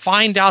 to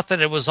find out that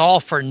it was all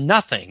for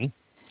nothing,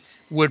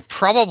 would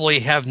probably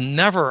have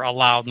never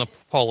allowed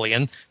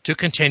Napoleon to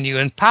continue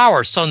in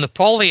power. So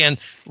Napoleon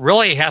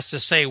really has to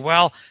say,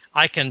 well,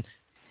 I can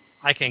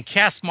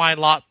cast my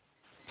lot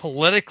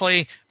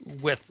politically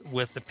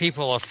with the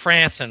people of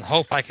France and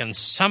hope I can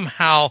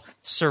somehow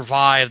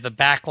survive the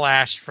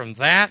backlash from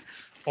that,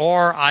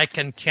 or I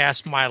can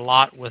cast my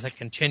lot with a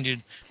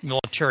continued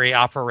military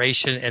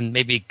operation and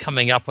maybe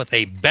coming up with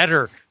a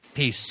better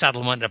peace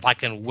settlement if I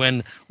can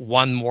win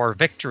one more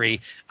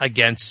victory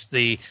against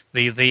the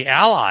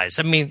Allies.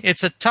 I mean,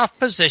 it's a tough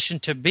position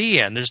to be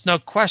in. There's no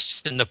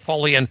question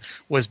Napoleon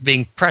was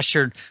being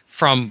pressured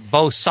from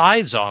both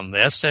sides on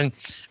this, and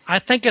I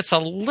think it's a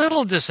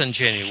little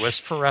disingenuous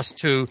for us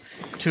to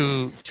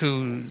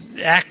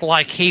act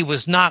like he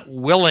was not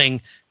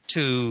willing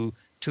to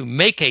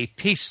make a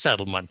peace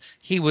settlement.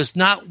 He was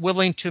not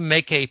willing to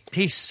make a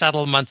peace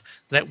settlement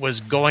that was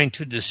going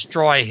to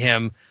destroy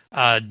him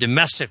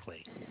domestically.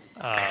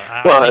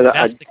 I think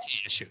that's the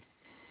key issue.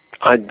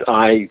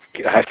 I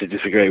have to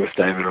disagree with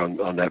David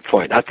on that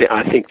point. I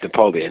think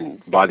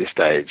Napoleon, by this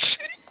stage,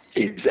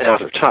 is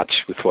out of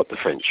touch with what the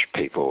French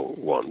people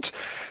want.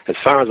 As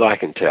far as I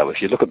can tell, if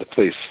you look at the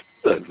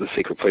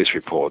secret police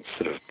reports,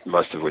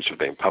 most of which have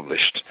been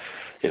published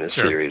in a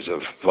series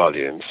of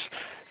volumes,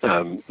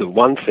 the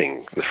one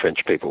thing the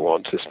French people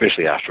want,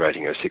 especially after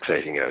 1806,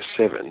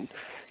 1807,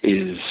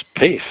 is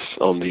peace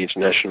on the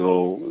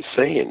international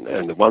scene.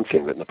 And the one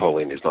thing that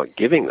Napoleon is not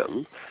giving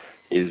them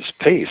is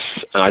peace.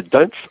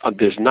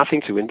 There's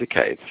nothing to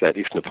indicate that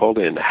if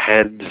Napoleon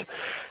had,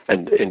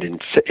 and in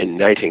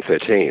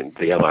 1813,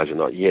 the Allies are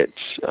not yet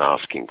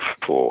asking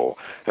for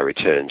a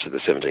return to the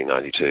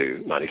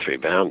 1792-93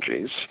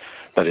 boundaries,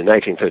 but in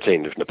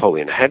 1813, if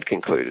Napoleon had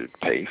concluded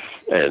peace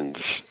and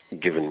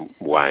given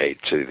way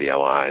to the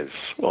Allies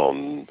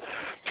on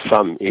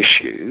some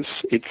issues,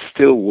 it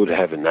still would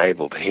have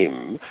enabled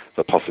him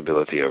the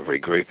possibility of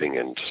regrouping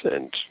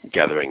and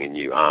gathering a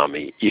new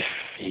army if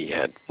he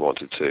had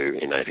wanted to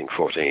in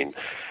 1814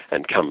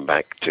 and come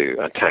back to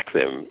attack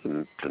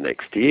them the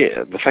next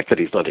year. The fact that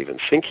he's not even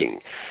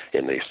thinking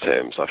in these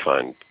terms, I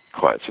find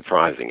quite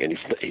surprising. And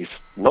he's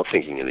not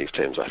thinking in these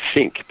terms, I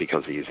think,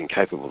 because he is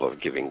incapable of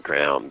giving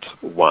ground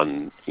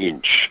 1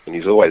 inch. And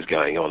he's always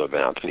going on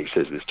about, and he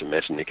says this to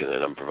Metternich and a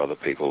number of other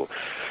people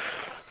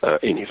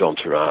in his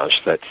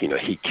entourage, that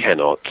he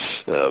cannot,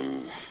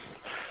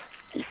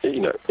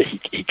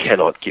 he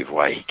cannot give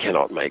way, he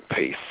cannot make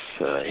peace,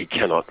 he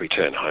cannot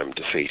return home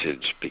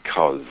defeated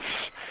because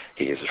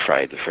he is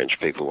afraid the French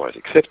people won't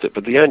accept it.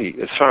 But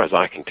as far as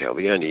I can tell,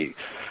 the only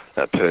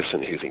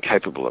person who's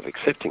incapable of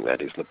accepting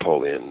that is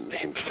Napoleon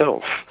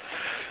himself.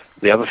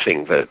 The other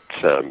thing that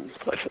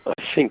I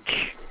think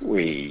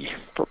we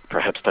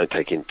perhaps don't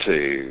take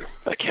into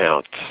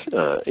account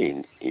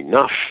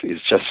enough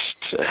is just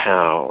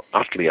how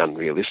utterly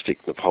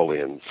unrealistic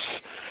Napoleon's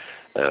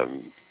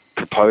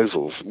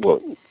proposals,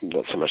 well,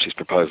 not so much his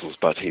proposals,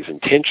 but his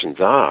intentions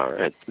are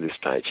at this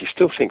stage. He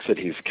still thinks that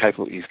he's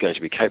going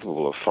to be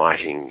capable of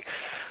fighting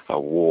a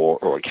war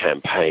or a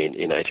campaign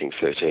in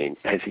 1813,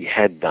 as he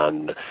had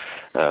done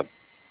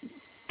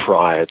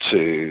prior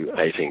to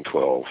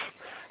 1812.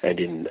 And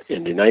in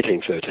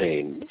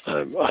 1813,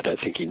 I don't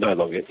think he no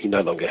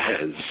longer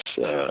has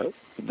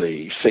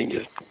the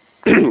senior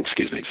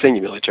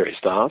senior military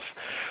staff,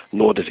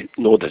 nor does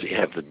he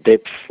have the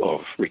depth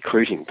of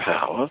recruiting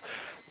power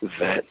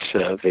that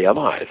the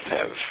Allies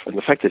have. And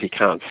the fact that he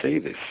can't see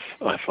this,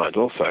 I find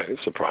also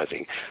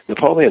surprising.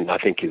 Napoleon, I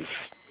think, is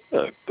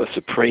a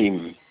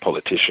supreme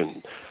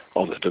politician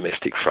on the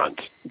domestic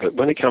front, but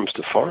when it comes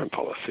to foreign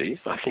policy,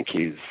 I think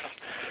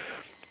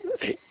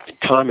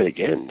time and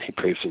again, he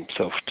proves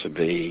himself to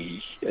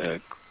be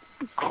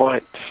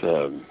quite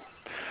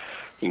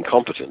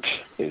incompetent.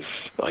 Is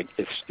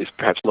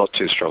perhaps not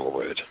too strong a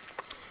word.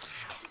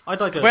 I'd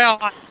like to. Well,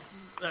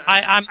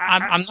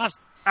 I'm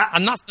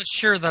not so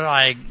sure that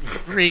I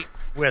agree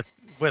with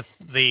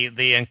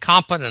the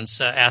incompetence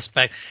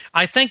aspect.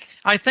 I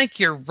think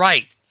you're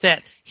right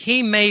that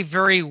he may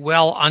very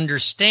well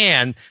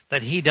understand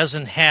that he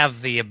doesn't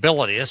have the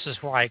ability. This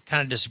is where I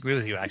kind of disagree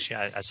with you, actually.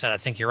 I said I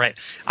think you're right.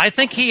 I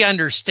think he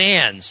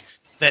understands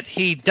that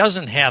he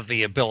doesn't have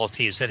the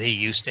abilities that he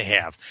used to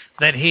have,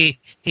 that he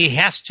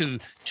has to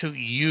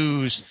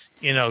use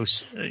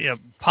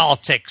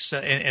politics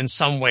in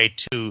some way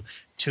to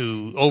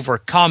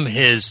overcome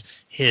his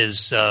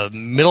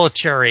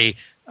military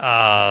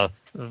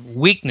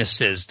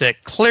weaknesses,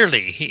 that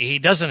clearly he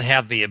doesn't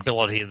have the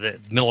ability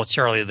that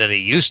militarily that he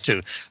used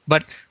to.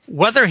 But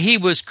whether he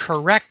was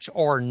correct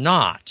or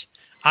not,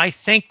 I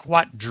think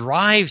what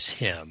drives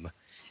him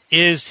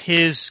is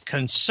his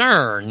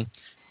concern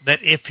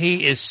that if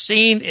he is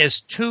seen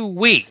as too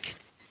weak,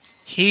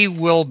 he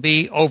will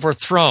be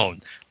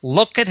overthrown.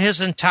 Look at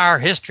his entire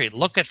history.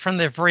 Look at from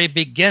the very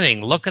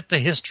beginning. Look at the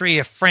history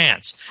of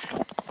France.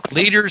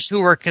 Leaders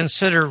who are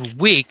considered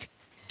weak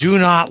do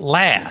not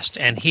last,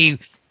 and he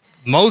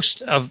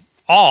most of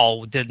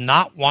all did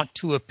not want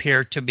to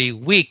appear to be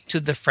weak to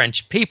the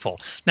French people.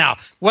 Now,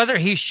 whether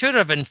he should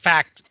have, in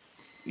fact,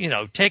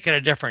 taken a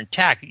different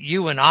tack,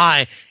 you and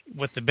I,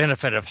 with the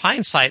benefit of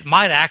hindsight,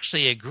 might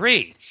actually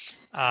agree.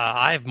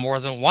 I've more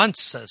than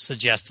once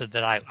suggested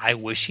that I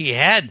wish he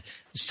had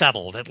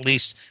settled, at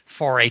least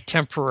for a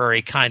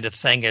temporary kind of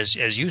thing, as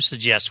you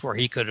suggest, where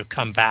he could have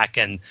come back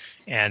and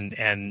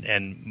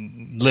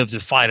lived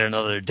to fight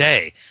another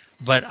day.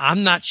 But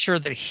I'm not sure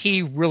that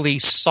he really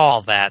saw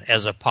that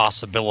as a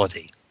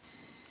possibility.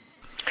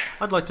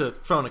 I'd like to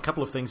throw in a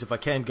couple of things if I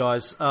can,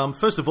 guys.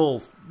 First of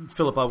all,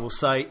 Philip, I will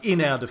say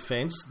in our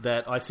defence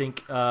that I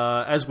think,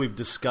 as we've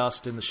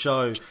discussed in the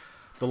show,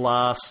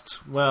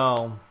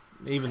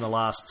 even the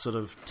last sort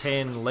of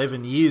 10,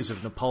 11 years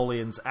of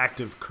Napoleon's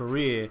active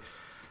career,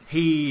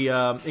 he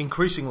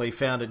increasingly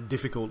found it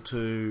difficult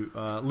to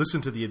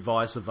listen to the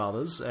advice of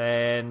others,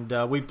 and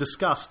we've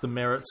discussed the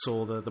merits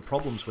or the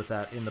problems with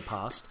that in the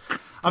past.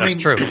 That's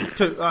true.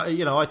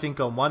 I think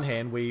on one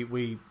hand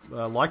we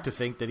like to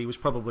think that he was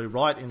probably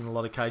right in a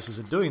lot of cases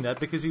of doing that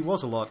because he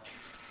was a lot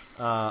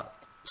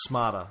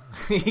smarter.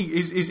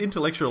 His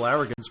intellectual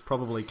arrogance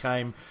probably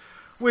came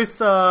with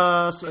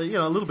a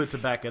little bit to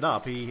back it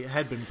up. He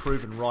had been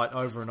proven right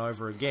over and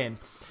over again.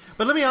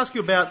 But let me ask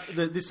you about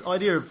this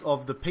idea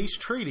of the peace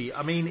treaty.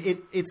 I mean,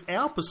 it's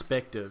our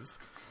perspective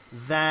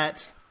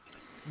that,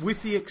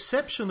 with the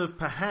exception of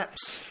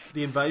perhaps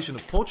the invasion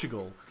of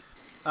Portugal,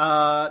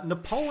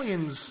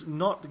 Napoleon's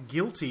not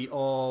guilty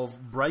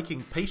of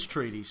breaking peace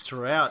treaties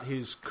throughout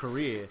his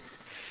career.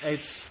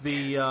 It's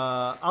the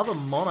other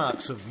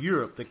monarchs of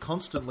Europe that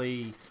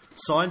constantly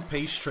signed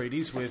peace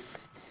treaties with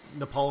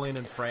Napoleon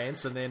and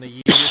France, and then a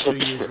year or 2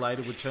 years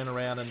later would turn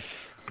around and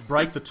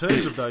break the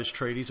terms of those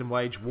treaties and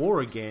wage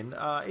war again.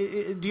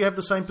 Do you have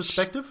the same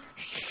perspective?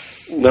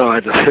 No, I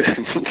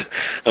don't.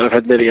 I've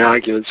had many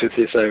arguments with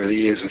this over the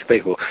years with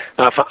people.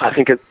 I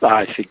think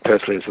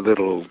personally it's a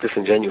little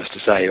disingenuous to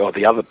say,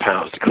 the other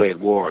powers declared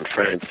war on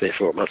France,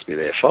 therefore it must be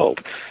their fault.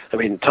 I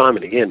mean, time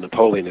and again,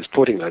 Napoleon is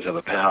putting those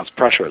other powers,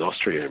 Prussia and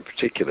Austria in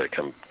particular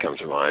come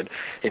to mind,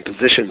 in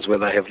positions where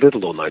they have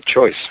little or no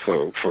choice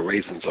for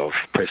reasons of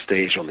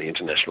prestige on the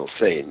international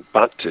scene,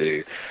 but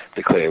to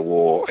declare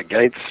war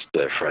against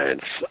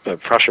France.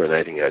 Prussia in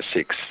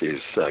 1806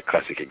 is a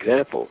classic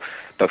example.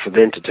 But for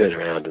them to turn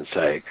around and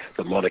say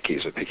the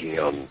monarchies are picking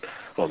on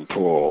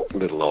poor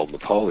little old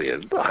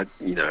Napoleon,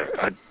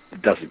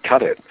 it doesn't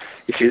cut it.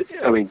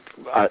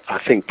 I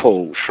think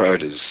Paul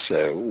Schroeder's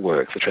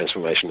work, The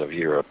Transformation of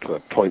Europe,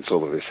 points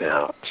all of this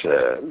out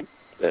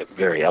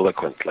very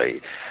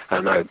eloquently.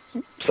 I know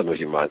some of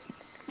you might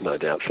no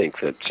doubt think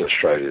that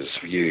Schroeder's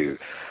view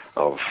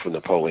of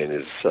Napoleon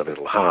is a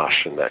little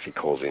harsh, and that he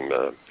calls him,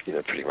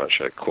 pretty much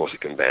a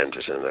Corsican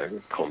bandit and a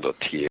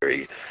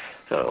condottieri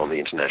on the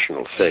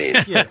international scene.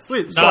 Yes,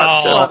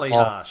 slightly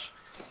harsh.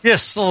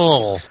 Just a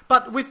little.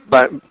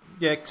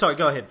 Yeah, sorry,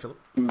 go ahead, Philip.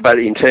 But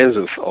in terms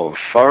of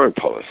foreign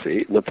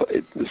policy,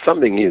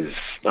 something is,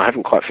 I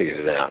haven't quite figured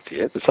it out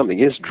yet, but something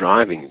is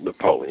driving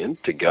Napoleon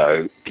to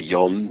go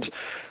beyond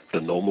the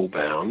normal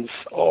bounds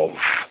of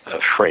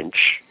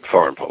French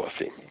foreign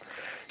policy.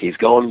 He's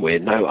gone where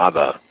no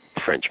other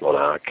French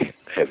monarch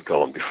has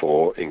gone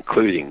before,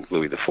 including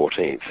Louis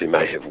XIV, who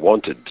may have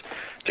wanted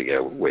to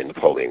go where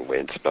Napoleon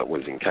went, but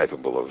was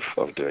incapable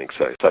of doing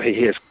so. So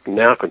he has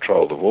now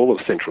control of all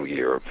of Central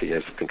Europe. He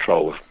has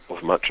control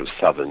of much of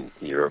Southern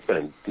Europe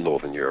and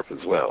Northern Europe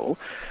as well,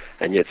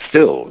 and yet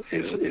still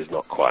is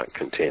not quite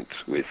content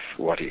with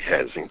what he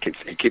has, and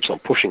he keeps on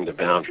pushing the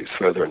boundaries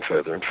further and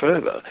further and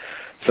further.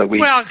 So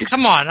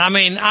come on. I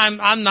mean,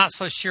 I'm not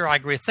so sure I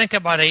agree. Think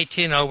about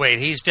 1808.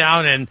 He's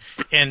down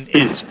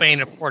in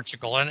Spain and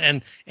Portugal,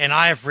 and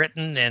I have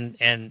written,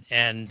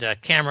 and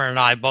Cameron and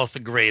I both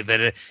agree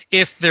that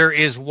if there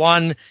is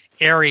one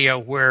area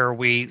where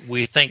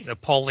we think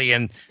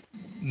Napoleon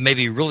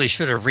maybe really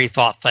should have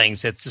rethought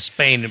things, it's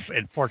Spain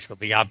and Portugal,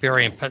 the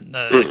Iberian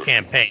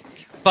campaign.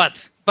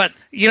 But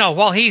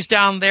while he's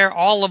down there,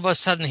 all of a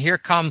sudden here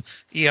comes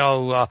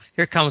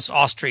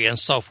Austria and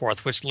so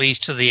forth, which leads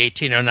to the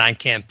 1809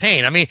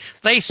 campaign. I mean,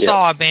 they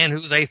saw a man who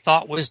they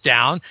thought was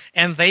down,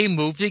 and they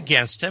moved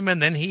against him, and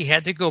then he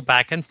had to go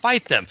back and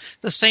fight them.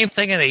 The same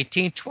thing in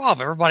 1812.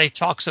 Everybody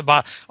talks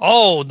about,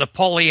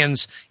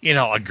 Napoleon's,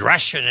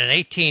 aggression in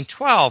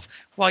 1812.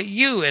 Well,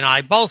 you and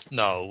I both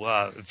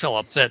know,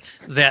 Philip,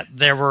 that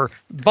there were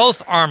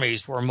both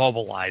armies were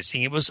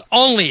mobilizing. It was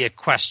only a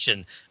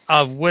question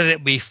of would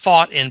it be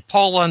fought in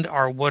Poland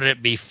or would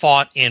it be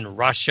fought in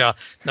Russia.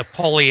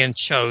 Napoleon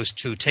chose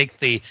to take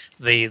the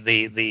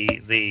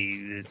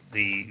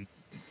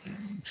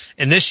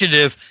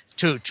initiative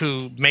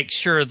to make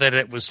sure that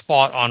it was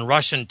fought on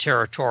Russian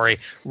territory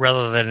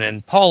rather than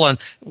in Poland.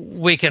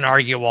 We can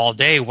argue all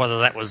day whether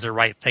that was the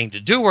right thing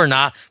to do or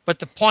not, but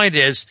the point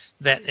is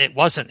that it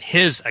wasn't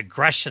his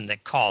aggression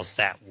that caused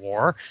that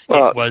war.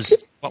 It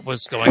was what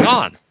was going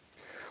on.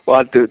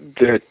 Well,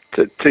 there are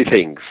two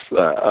things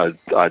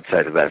I'd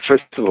say to that.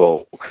 First of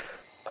all,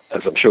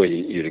 as I'm sure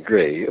you'd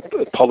agree,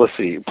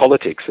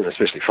 politics, and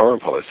especially foreign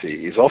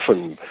policy, is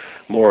often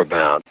more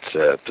about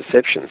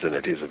perceptions than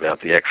it is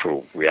about the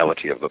actual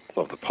reality of the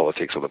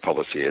politics or the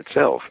policy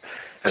itself.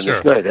 And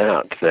There's no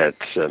doubt that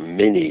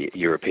many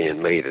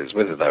European leaders,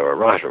 whether they were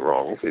right or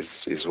wrong,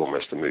 is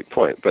almost a moot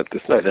point, but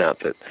there's no doubt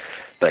that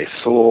they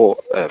saw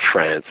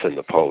France and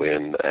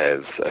Napoleon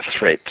as a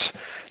threat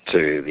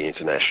to the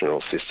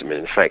international system. And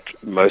in fact,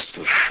 most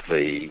of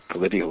the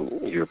political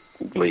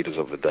leaders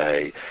of the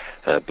day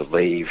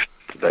believed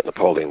that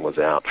Napoleon was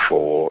out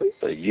for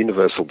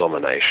universal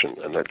domination,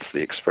 and that's the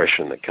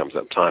expression that comes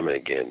up time and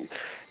again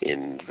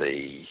in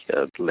the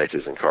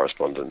letters and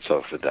correspondence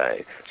of the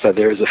day. So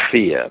there is a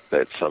fear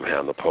that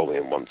somehow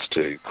Napoleon wants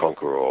to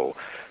conquer all.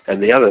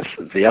 And the other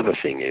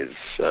thing is,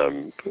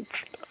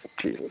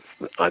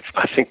 I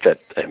think that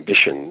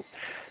ambition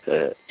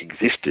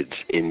existed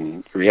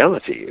in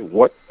reality.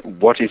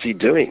 What is he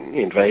doing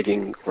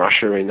invading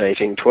Russia in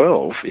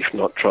 1812 if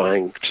not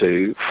trying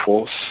to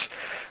force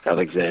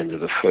Alexander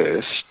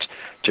I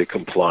to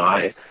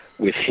comply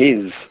with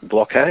his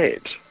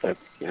blockade?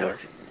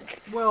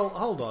 Well,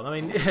 hold on. I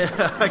mean,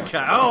 okay,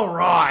 all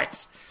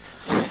right.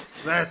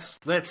 Let's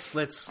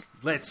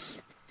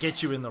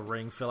get you in the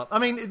ring, Philip. I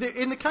mean,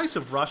 in the case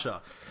of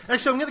Russia,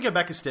 actually, I'm going to go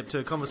back a step to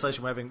a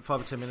conversation we were having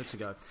 5 or 10 minutes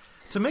ago.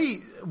 To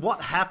me,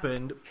 what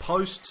happened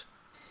post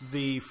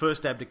the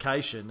first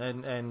abdication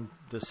and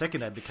the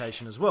second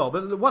abdication as well,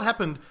 but what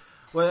happened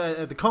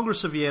at the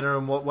Congress of Vienna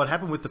and what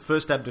happened with the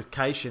first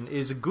abdication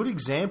is a good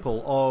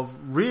example of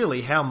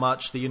really how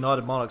much the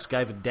United Monarchs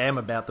gave a damn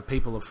about the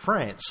people of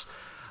France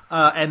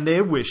and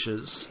their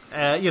wishes.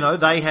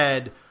 They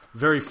had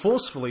very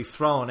forcefully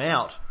thrown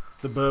out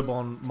the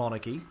Bourbon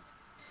monarchy,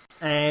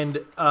 and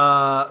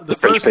the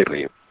French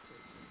people.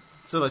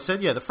 So I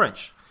said, the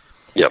French.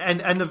 Yep.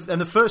 And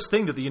the first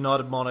thing that the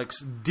United Monarchs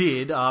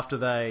did after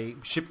they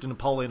shipped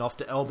Napoleon off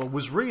to Elba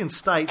was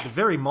reinstate the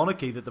very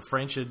monarchy that the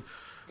French had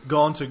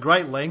gone to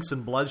great lengths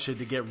and bloodshed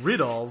to get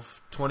rid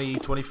of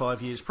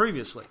 25 years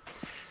previously.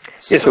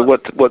 So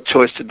what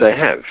choice did they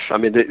have? I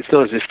mean, it's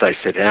not as if they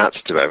set out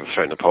to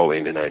overthrow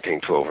Napoleon in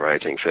 1812 or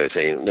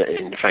 1813.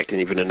 In fact,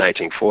 even in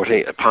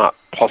 1814, apart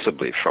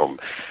possibly from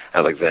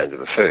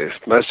Alexander I,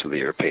 most of the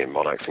European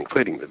monarchs,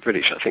 including the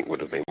British, I think would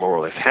have been more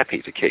or less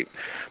happy to keep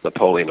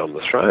Napoleon on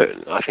the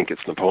throne. I think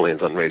it's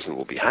Napoleon's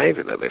unreasonable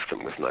behavior that left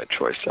them with no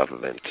choice other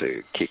than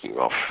to kick him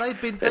off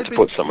to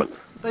put someone.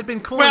 They'd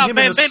been calling him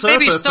an usurper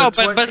maybe so,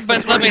 for but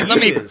let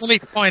me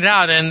point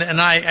out,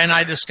 and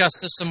I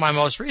discussed this in my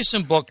most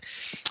recent book.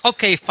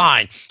 Okay,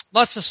 fine.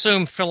 let's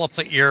assume, Philip,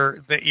 that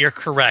you're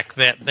correct,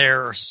 that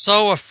they're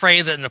so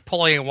afraid that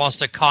Napoleon wants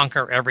to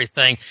conquer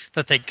everything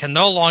that they can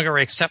no longer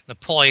accept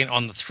Napoleon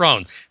on the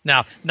throne.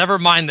 Now, never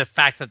mind the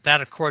fact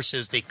that of course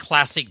is the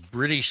classic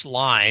British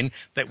line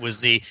that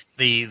was the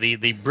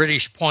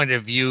British point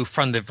of view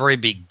from the very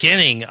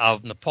beginning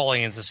of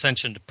Napoleon's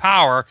ascension to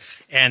power,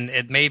 and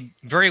it may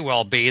very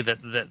well be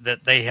that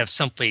they have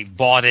simply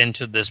bought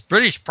into this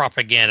British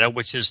propaganda,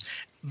 which is,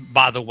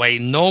 by the way,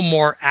 no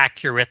more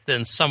accurate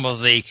than some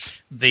of the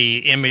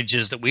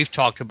images that we've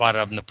talked about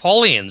of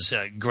Napoleon's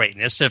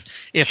greatness.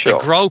 If Sure. the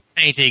Gros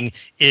painting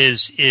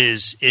is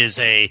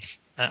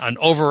an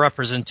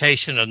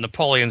overrepresentation of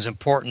Napoleon's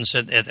importance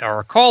at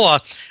Aracola,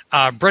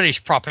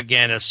 British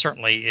propaganda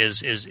certainly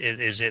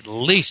is at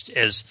least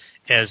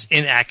as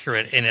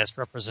inaccurate in its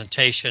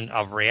representation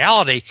of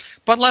reality.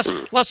 But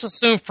let's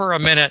assume for a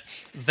minute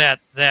that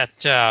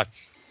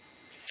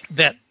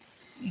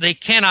they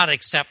cannot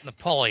accept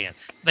Napoleon.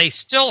 They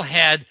still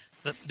had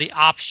the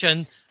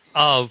option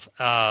of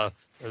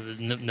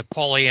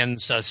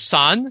Napoleon's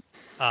son.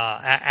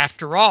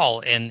 After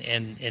all,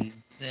 and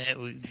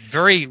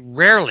very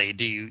rarely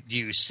do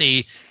you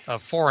see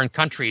foreign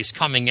countries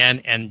coming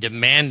in and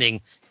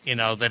demanding,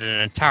 that an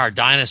entire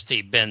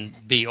dynasty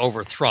be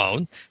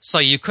overthrown. So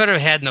you could have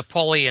had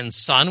Napoleon's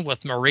son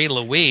with Marie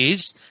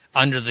Louise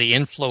under the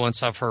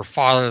influence of her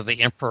father,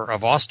 the Emperor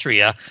of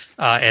Austria,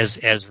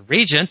 as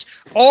regent,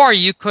 or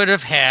you could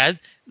have had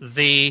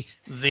the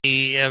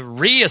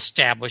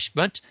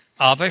reestablishment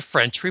of a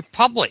French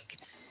republic.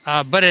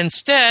 But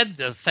instead,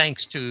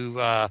 thanks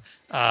to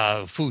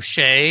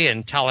Fouché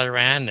and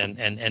Talleyrand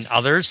and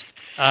others,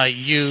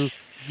 you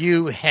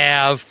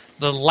have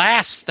the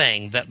last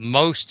thing that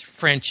most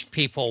French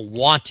people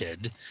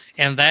wanted,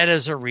 and that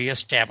is a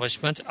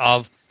reestablishment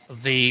of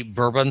the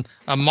Bourbon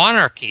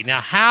monarchy. Now,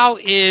 how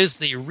is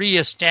the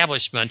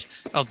reestablishment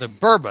of the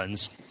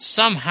Bourbons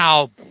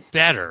somehow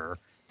better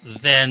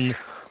than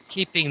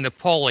keeping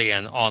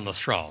Napoleon on the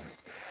throne?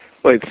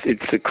 Well,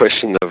 it's a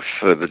question of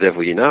the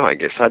devil you know, I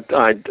guess. I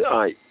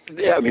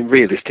mean,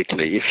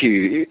 realistically,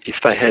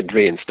 if they had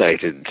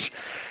reinstated,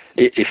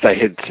 if they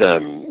had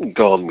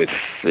gone with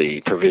the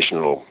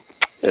provisional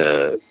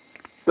heir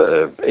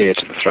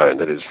to the throne,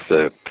 that is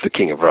the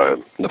King of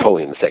Rome,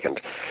 Napoleon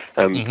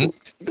II,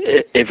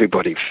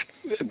 everybody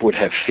would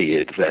have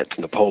feared that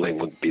Napoleon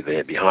would be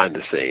there behind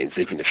the scenes,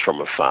 even if from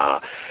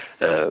afar,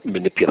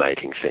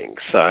 manipulating things.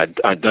 So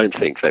I don't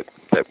think that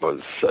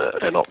was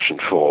an option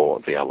for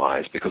the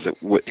Allies, because it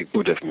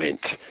would have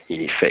meant,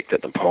 in effect,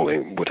 that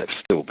Napoleon would have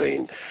still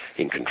been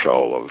in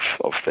control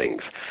of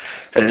things.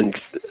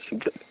 And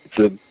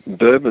the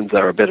Bourbons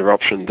are a better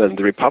option than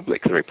the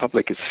Republic. The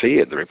Republic is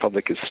feared. The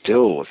Republic is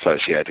still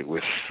associated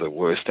with the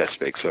worst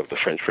aspects of the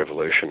French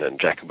Revolution and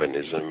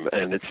Jacobinism,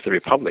 and it's the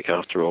Republic,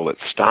 after all, that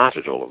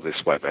started all of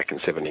this way back in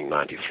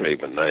 1793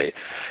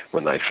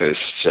 when they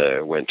first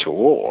went to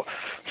war.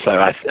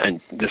 So,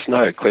 and there's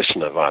no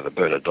question of either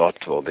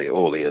Bernadotte or the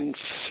Orleans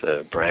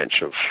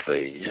branch of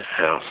the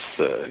house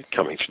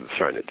coming to the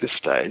throne at this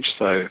stage.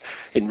 So,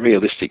 in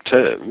realistic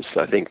terms,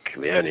 I think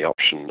the only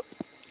option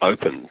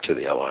open to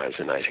the Allies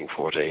in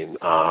 1814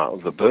 are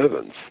the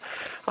Bourbons.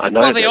 I know.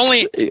 Well,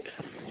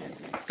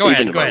 Go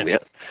ahead.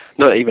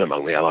 No, even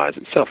among the Allies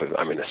itself.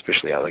 I mean,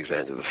 especially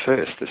Alexander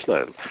I. There's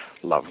no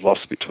love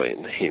lost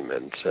between him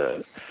and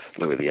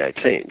Louis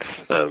XVIII.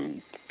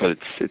 But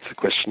it's a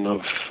question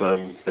of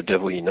the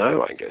devil you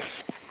know, I guess.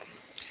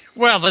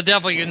 Well, the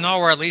devil you know,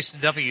 or at least the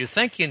devil you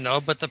think you know.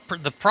 But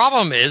the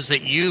problem is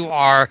that you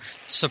are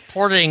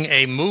supporting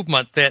a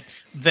movement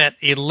that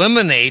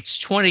eliminates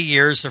 20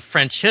 years of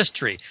French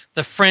history.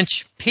 The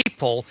French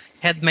people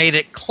had made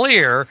it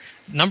clear,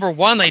 number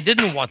one, they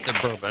didn't want the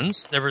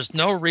Bourbons. There was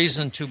no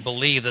reason to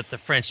believe that the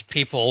French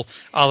people,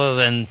 other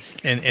than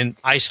in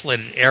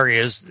isolated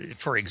areas,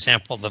 for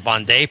example, the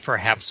Vendée,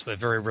 perhaps a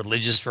very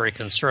religious, very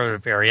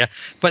conservative area.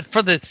 But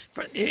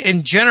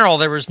in general,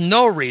 there was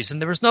no reason.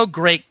 There was no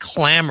great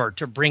clamor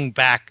to bring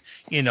back,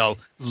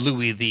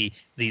 Louis the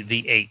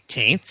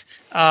 18th.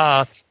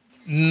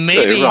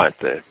 Maybe you're right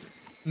there.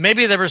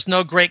 Maybe there was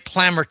no great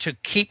clamor to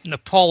keep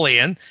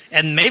Napoleon,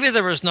 and maybe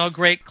there was no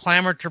great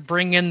clamor to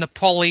bring in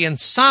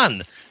Napoleon's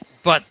son.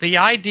 But the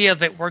idea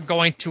that we're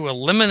going to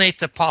eliminate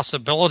the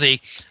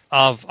possibility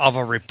of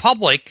a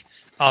republic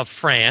of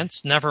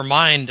France, never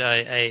mind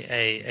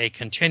a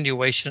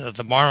continuation of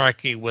the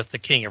monarchy with the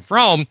King of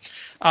Rome,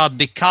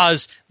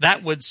 because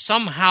that would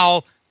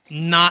somehow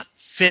not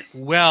fit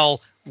well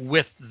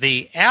with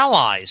the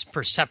Allies'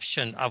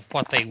 perception of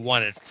what they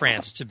wanted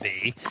France to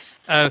be,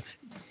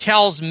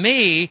 tells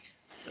me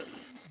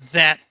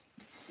that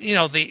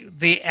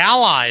the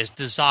Allies'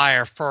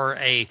 desire for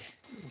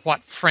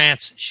what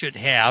France should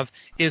have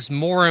is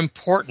more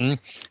important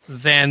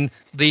than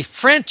the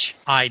French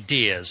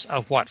ideas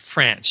of what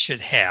France should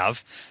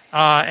have,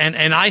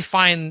 and I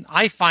find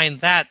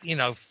that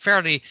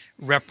fairly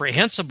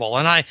reprehensible.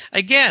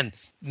 And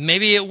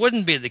maybe it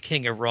wouldn't be the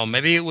King of Rome.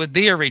 Maybe it would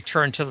be a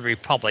return to the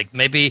Republic.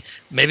 Maybe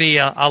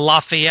a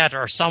Lafayette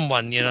or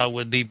someone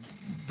would be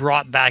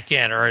brought back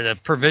in, or the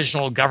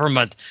provisional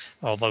government,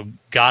 although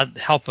God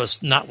help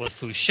us not with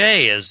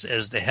Fouché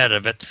as the head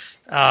of it.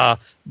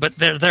 But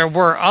there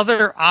were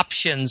other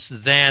options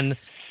than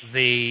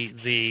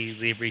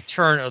the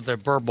return of the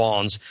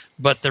Bourbons.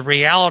 But the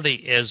reality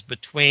is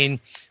between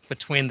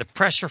the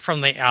pressure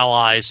from the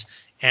Allies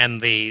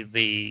and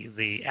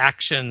the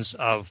actions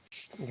of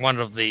one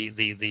of the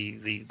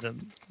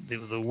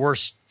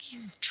worst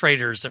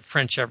traitors that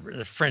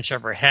the French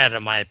ever had,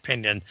 in my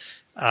opinion,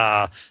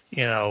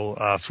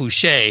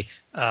 Fouché,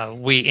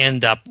 we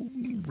end up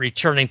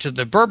returning to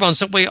the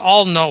Bourbons, and we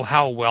all know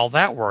how well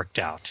that worked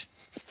out.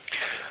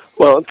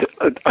 Well,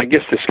 I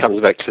guess this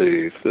comes back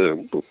to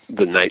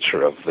the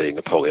nature of the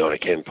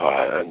Napoleonic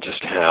Empire and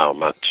just how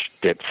much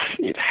depth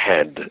it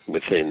had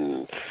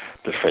within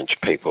the French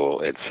people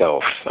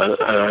itself.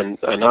 And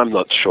I'm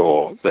not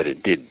sure that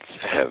it did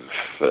have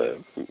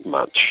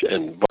much.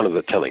 And one of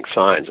the telling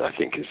signs, I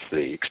think, is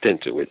the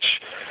extent to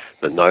which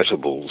the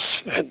notables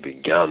had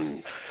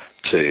begun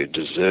to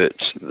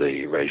desert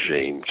the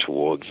regime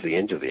towards the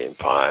end of the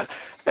empire,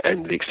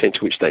 and the extent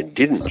to which they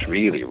didn't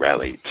really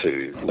rally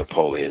to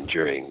Napoleon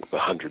during the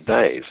 100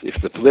 Days.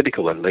 If the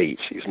political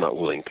elite is not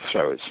willing to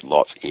throw its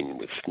lot in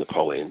with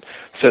Napoleon,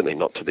 certainly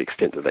not to the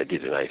extent that they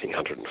did in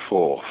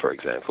 1804, for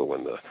example,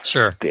 when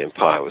the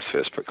empire was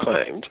first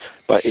proclaimed,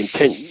 but in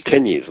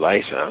 10 years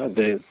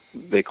later,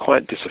 they're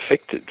quite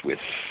disaffected with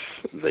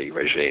the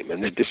regime,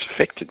 and they're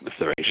disaffected with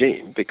the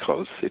regime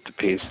because it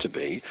appears to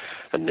be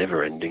a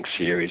never-ending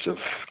series of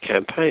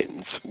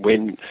campaigns.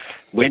 When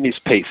is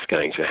peace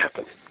going to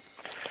happen?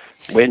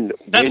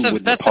 That's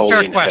a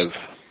fair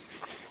question.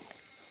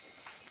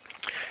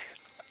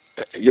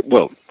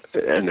 Well,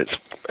 and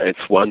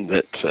it's one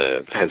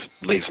that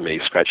leaves me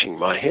scratching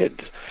my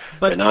head,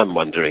 and I'm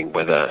wondering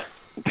whether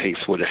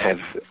peace would have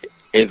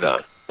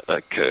ever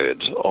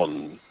occurred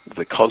on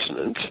the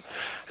continent.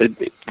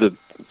 The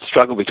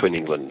struggle between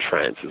England and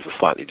France is a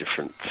slightly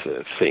different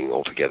thing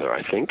altogether,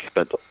 I think.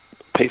 But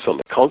peace on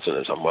the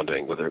continent, I'm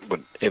wondering whether it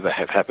would ever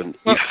have happened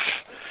if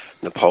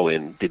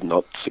Napoleon did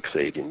not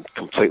succeed in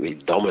completely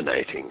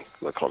dominating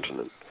the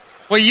continent.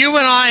 Well, you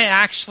and I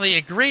actually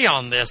agree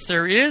on this.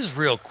 There is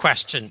real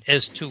question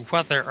as to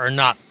whether or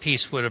not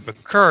peace would have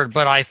occurred,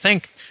 but I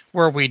think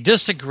where we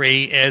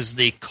disagree is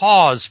the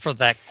cause for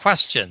that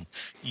question.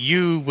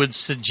 You would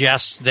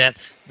suggest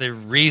that the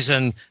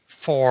reason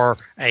for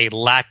a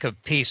lack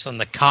of peace on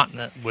the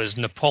continent was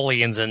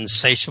Napoleon's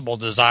insatiable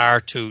desire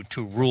to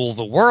rule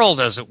the world,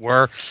 as it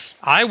were.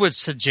 I would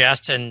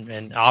suggest,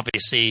 and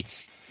obviously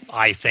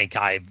I think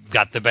I've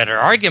got the better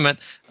argument,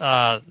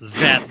 that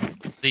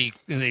the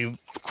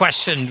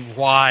question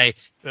why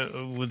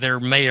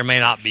there may or may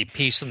not be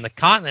peace on the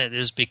continent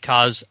is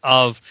because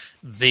of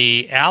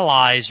the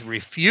Allies'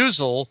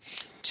 refusal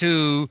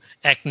to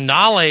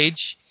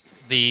acknowledge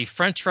the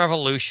French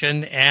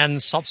Revolution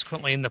and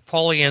subsequently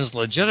Napoleon's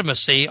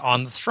legitimacy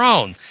on the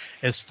throne.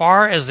 As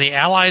far as the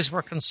Allies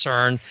were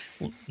concerned,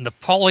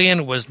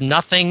 Napoleon was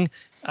nothing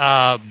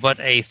but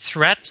a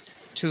threat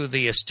to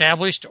the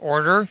established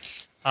order.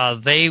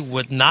 They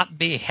would not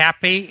be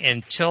happy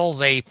until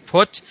they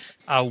put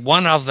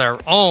one of their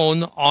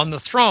own on the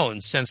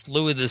throne. Since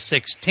Louis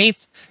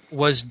XVI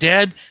was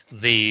dead,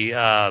 the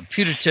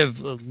putative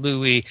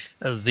Louis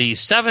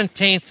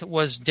XVII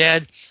was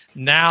dead.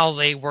 Now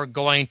they were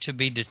going to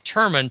be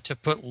determined to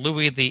put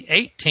Louis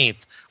XVIII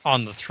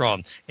on the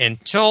throne.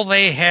 Until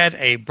they had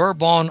a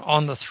Bourbon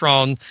on the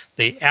throne,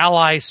 the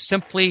Allies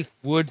simply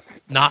would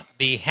not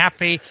be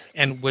happy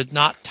and would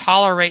not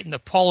tolerate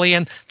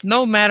Napoleon,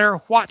 no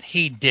matter what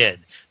he did,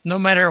 no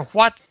matter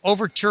what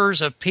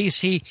overtures of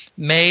peace he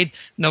made,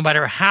 no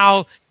matter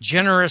how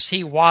generous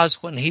he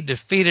was when he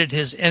defeated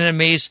his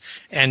enemies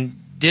and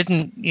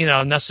didn't,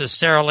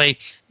 necessarily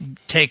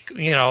take,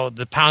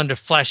 the pound of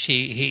flesh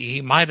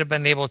he might have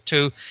been able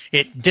to.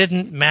 It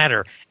didn't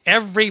matter.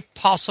 Every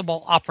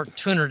possible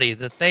opportunity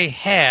that they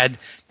had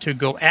to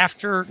go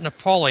after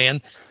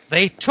Napoleon,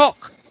 they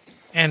took.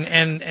 And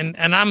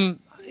I'm,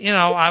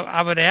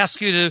 I would ask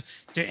you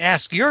to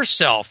ask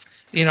yourself,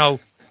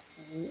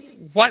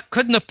 what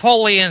could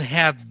Napoleon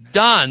have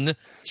done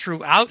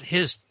throughout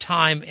his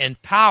time in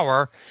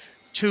power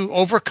to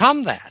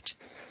overcome that?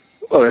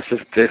 Well, I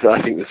think there's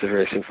a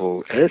very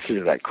simple answer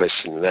to that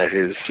question, and that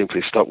is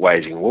simply stop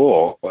waging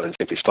war and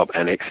simply stop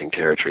annexing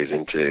territories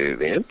into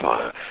the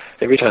empire.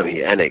 Every time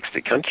he annexed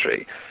a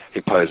country,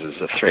 he poses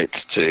a threat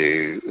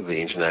to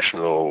the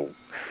international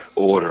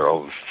order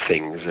of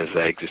things as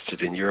they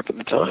existed in Europe at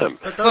the time.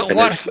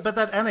 But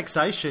that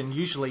annexation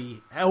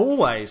usually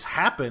always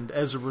happened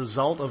as a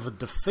result of a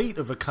defeat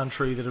of a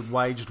country that had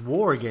waged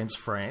war against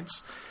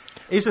France.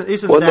 Isn't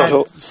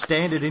that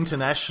standard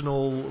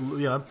international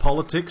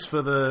politics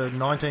for the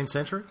 19th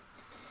century?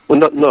 Well,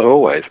 not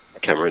always,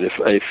 Cameron.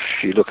 If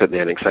you look at the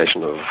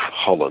annexation of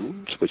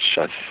Holland, which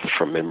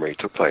from memory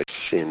took place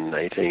in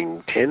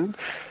 1810,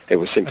 it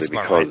was simply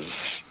because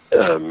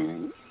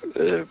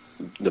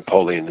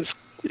Napoleon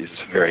is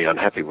very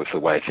unhappy with the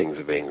way things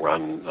are being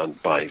run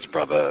by his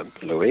brother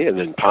Louis, and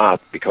in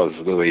part because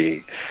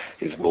Louis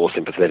is more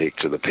sympathetic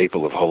to the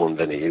people of Holland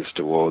than he is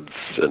towards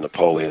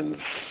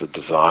Napoleon's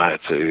desire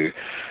to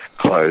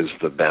close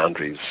the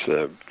boundaries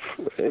to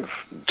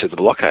the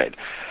blockade.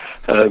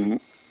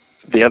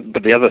 The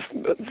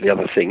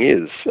other thing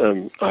is,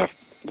 I'm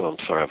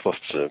sorry, I've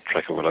lost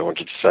track of what I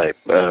wanted to say.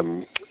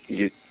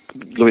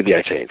 Louis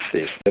XVIII,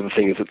 yes. The other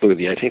thing is that Louis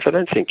XVIII, I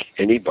don't think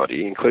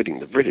anybody, including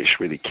the British,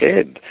 really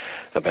cared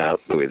about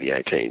Louis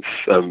XVIII.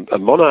 A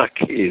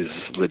monarch is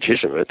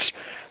legitimate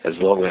as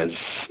long as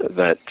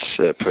that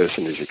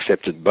person is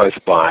accepted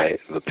both by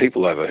the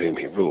people over whom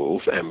he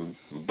rules and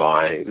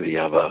by the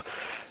other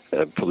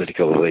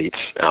political elite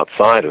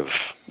outside of,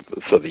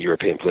 so the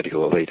European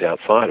political elite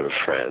outside of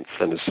France.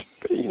 And as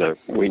you know,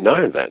 we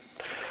know that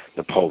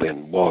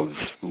Napoleon was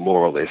more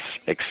or less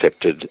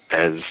accepted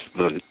as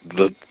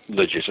the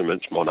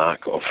legitimate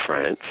monarch of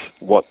France.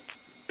 What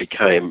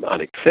became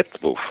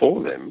unacceptable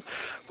for them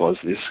was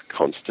this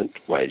constant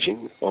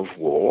waging of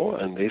war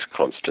and these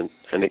constant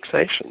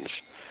annexations.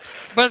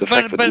 The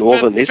fact that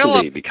northern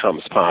Italy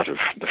becomes part of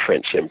the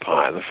French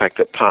Empire, the fact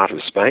that part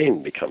of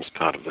Spain becomes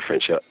part of the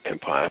French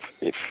Empire,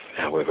 if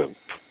however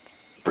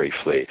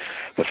briefly,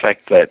 the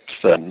fact that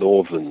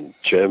northern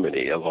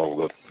Germany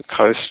along the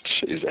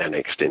coast is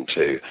annexed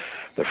into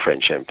the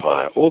French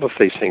Empire, all of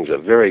these things are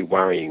very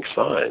worrying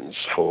signs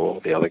for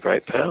the other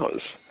great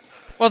powers.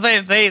 Well,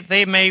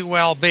 they may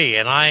well be,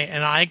 and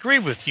I agree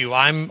with you.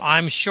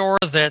 I'm sure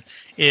that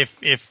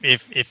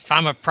if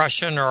I'm a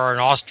Prussian or an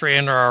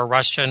Austrian or a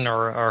Russian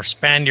or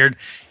Spaniard,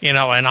 and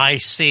I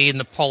see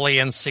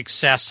Napoleon's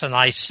success and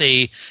I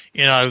see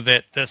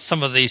that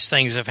some of these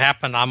things have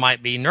happened, I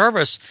might be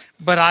nervous.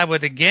 But I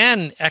would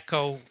again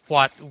echo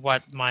what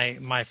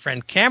my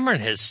friend Cameron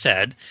has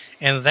said,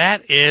 and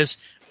that is,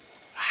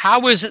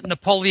 how is it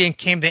Napoleon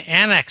came to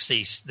annex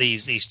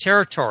these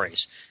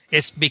territories?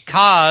 It's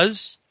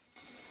because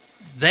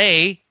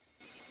they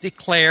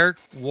declared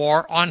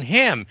war on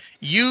him.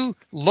 You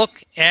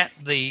look at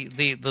the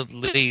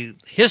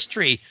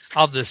history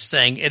of this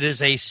thing. It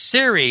is a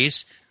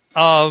series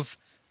of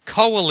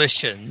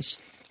coalitions,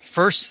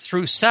 1st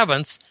through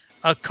 7th,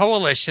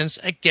 coalitions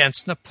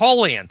against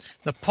Napoleon.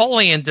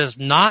 Napoleon does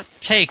not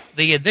take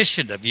the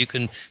initiative. You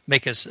can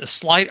make a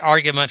slight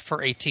argument for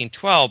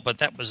 1812, but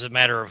that was a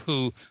matter of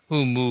who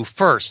moved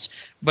first.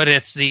 But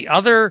it's the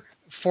other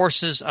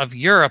forces of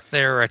Europe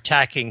that are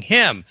attacking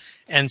him.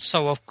 And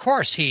so, of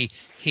course, he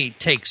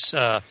takes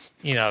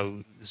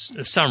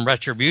some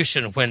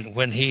retribution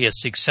when he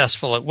is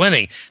successful at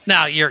winning.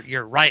 Now,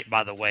 you're right,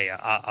 by the way,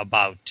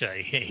 about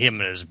him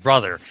and his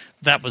brother.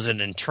 That was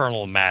an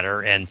internal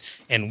matter, and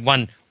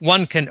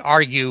one can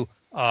argue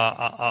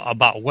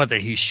about whether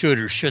he should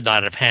or should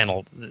not have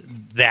handled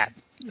that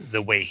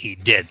the way he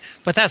did.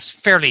 But that's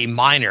fairly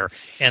minor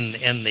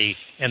in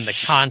the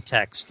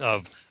context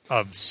of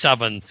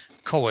 7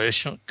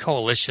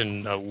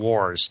 coalition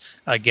wars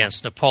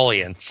against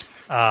Napoleon,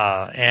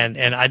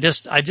 and I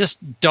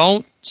just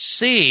don't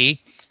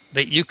see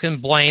that you can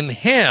blame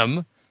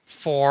him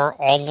for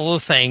all of the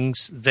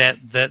things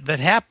that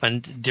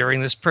happened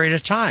during this period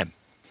of time.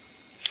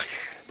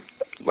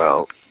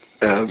 Well,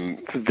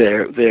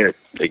 there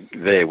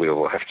we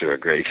will have to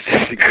agree to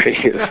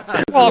disagree.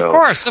 Well, of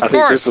course.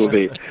 This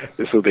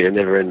will be a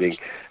never-ending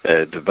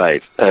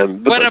debate.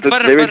 But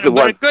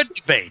a good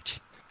debate.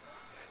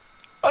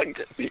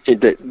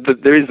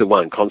 There is the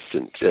one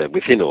constant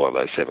within all of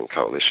those 7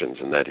 coalitions,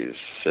 and that is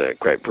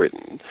Great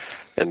Britain.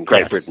 And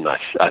Great Britain,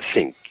 I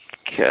think,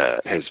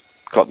 has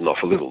gotten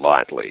off a little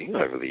lightly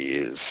over the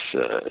years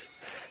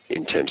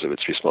in terms of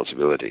its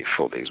responsibility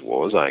for these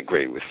wars. I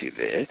agree with you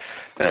there.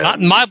 Not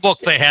in my book,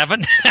 they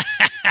haven't.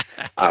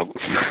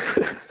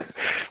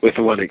 With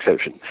the one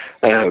exception.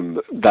 They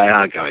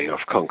are going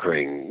off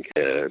conquering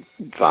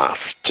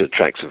vast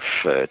tracts of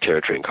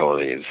territory and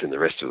colonies in the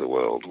rest of the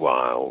world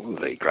while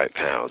the great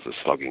powers are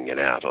slogging it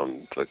out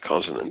on the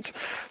continent.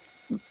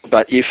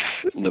 But if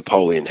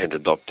Napoleon had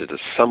adopted a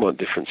somewhat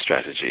different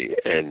strategy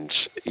and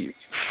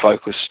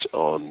focused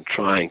on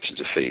trying to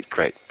defeat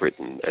Great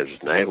Britain as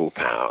a naval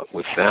power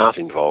without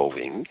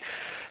involving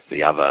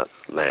the other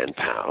land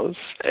powers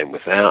and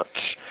without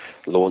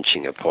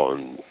launching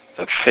upon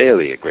a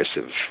fairly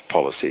aggressive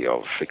policy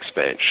of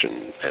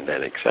expansion and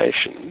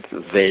annexation,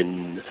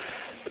 then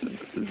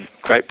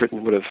Great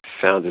Britain would have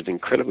found it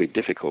incredibly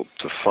difficult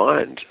to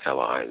find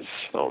allies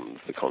on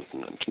the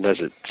continent. And as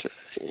it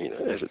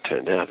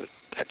turned out, it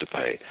had to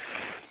pay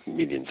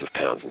millions of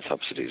pounds in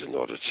subsidies in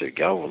order to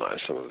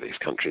galvanise some of these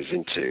countries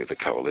into the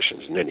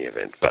coalitions in any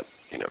event. But,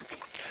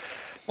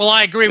 well,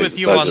 I agree with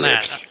you on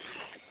that.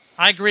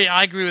 I agree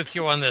with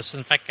you on this.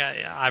 In fact,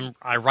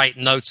 I write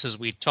notes as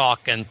we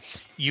talk, and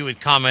you had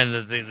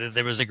commented that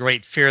there was a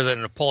great fear that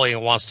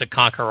Napoleon wants to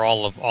conquer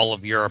all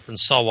of Europe and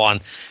so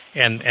on.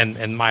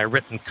 And my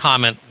written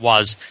comment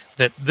was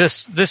that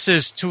this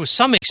is, to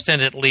some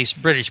extent at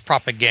least, British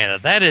propaganda.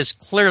 That is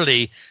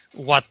clearly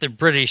what the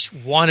British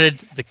wanted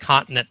the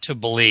continent to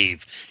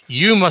believe.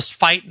 You must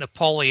fight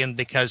Napoleon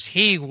because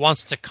he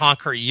wants to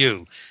conquer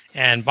you.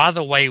 And by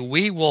the way,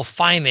 we will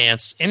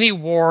finance any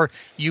war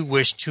you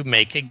wish to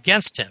make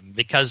against him,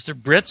 because the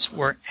Brits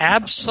were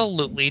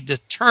absolutely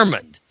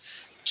determined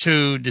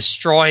to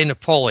destroy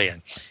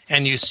Napoleon.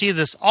 And you see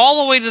this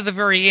all the way to the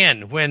very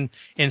end, when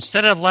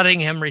instead of letting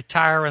him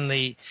retire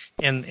in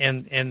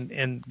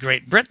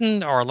Great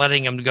Britain or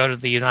letting him go to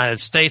the United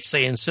States,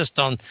 they insist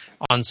on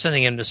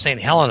sending him to St.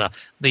 Helena.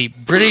 The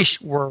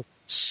British were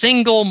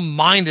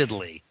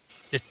single-mindedly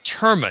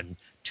determined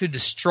to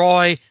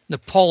destroy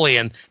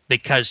Napoleon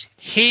because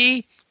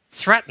he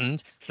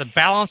threatened the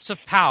balance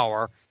of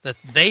power that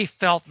they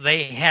felt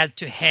they had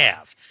to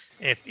have.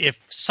 If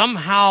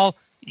somehow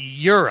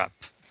Europe,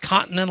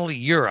 continental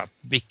Europe,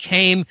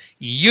 became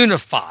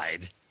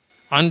unified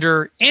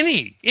under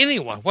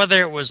anyone,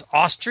 whether it was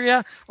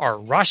Austria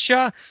or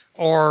Russia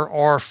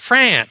or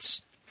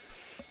France,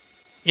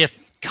 if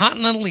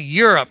continental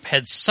Europe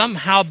had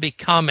somehow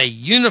become a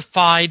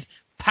unified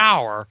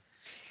power,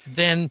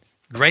 then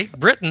Great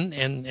Britain,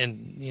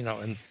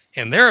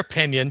 in their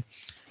opinion,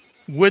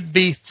 would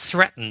be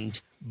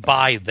threatened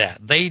by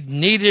that. They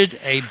needed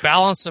a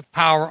balance of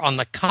power on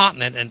the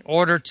continent in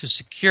order to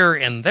secure,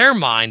 in their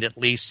mind at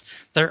least,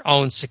 their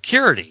own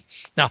security.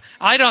 Now,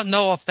 I don't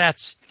know if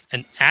that's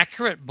an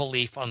accurate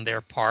belief on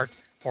their part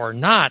or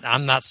not.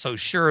 I'm not so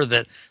sure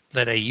that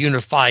a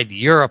unified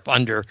Europe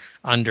under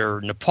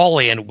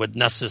Napoleon would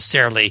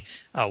necessarily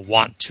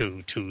want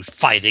to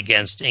fight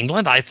against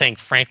England. I think,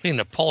 frankly,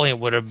 Napoleon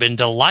would have been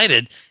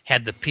delighted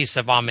had the Peace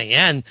of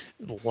Amiens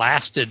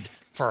lasted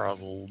for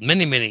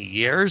many, many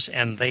years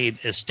and they'd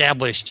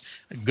established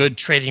good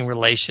trading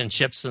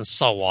relationships and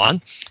so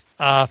on.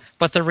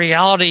 But the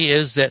reality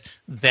is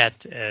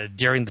that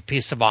during the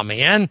Peace of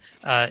Amiens,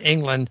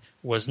 England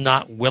was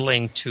not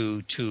willing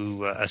to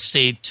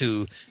accede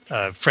to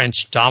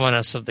French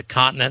dominance of the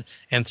continent,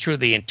 and through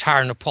the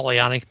entire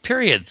Napoleonic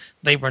period,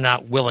 they were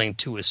not willing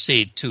to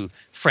accede to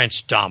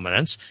French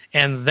dominance,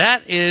 and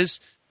that is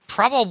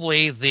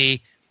probably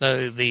the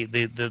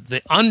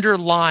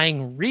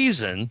underlying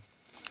reason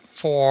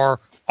for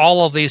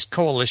all of these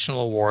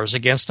coalitional wars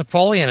against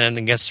Napoleon and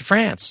against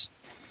France.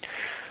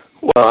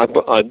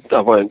 Well,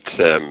 I won't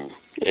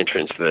enter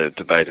into the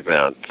debate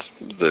about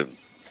the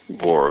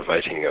War of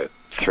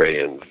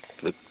 1803 and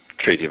the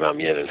Treaty of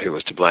Amiens and who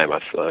was to blame.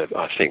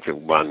 I think that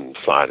one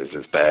side is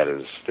as bad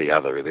as the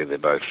other. Really, they're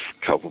both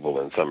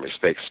culpable in some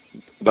respects.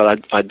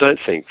 But I don't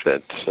think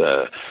that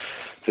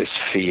this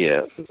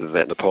fear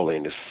that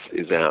Napoleon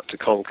is out to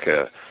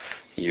conquer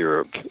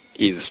Europe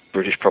is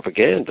British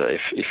propaganda.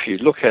 If you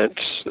look at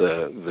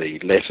the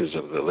letters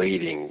of the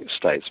leading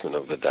statesmen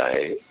of the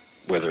day,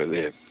 whether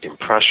they're in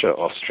Prussia,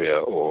 Austria,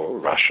 or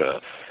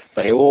Russia,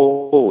 they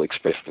all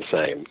express the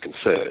same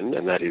concern,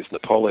 and that is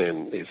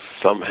Napoleon is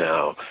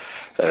somehow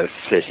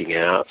setting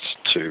out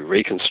to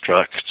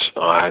reconstruct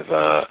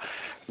either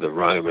the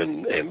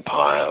Roman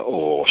Empire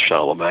or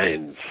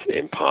Charlemagne's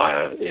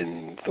empire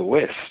in the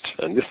West.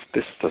 And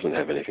this doesn't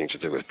have anything to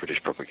do with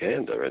British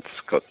propaganda. It's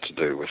got to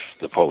do with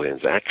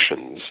Napoleon's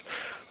actions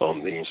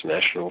on the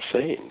international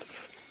scene.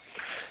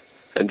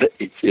 And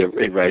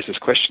it raises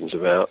questions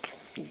about,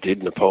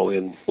 did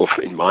Napoleon, or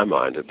in my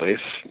mind at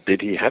least,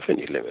 did he have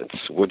any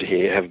limits? Would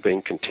he have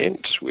been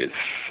content with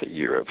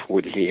Europe?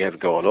 Would he have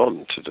gone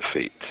on to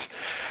defeat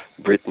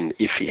Britain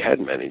if he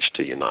had managed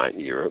to unite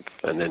Europe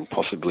and then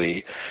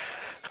possibly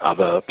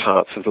other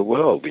parts of the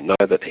world? We know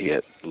that he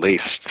at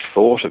least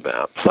thought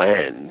about,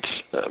 planned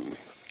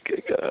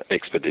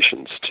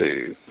expeditions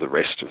to the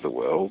rest of the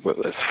world,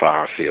 as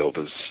far afield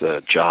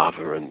as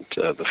Java and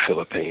the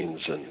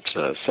Philippines and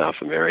South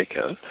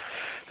America.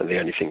 And the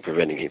only thing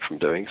preventing him from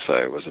doing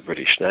so was the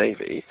British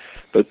Navy.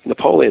 But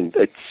Napoleon,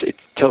 it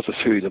tells us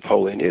who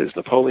Napoleon is.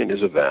 Napoleon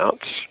is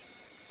about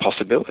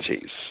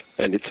possibilities,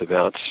 and it's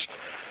about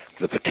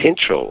the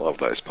potential of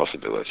those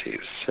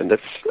possibilities. And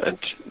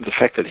the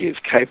fact that he is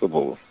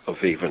capable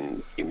of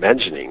even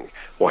imagining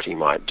what he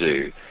might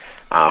do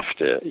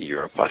after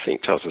Europe, I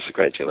think, tells us a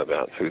great deal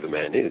about who the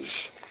man is.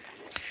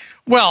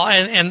 Well,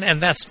 and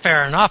that's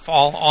fair enough.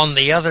 On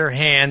the other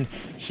hand,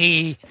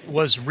 he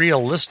was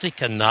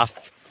realistic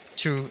enough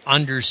to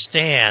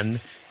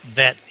understand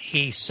that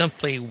he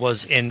simply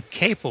was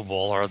incapable,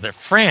 or that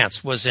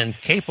France was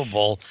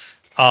incapable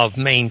of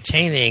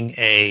maintaining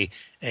a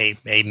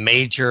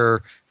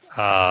major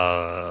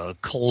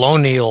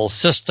colonial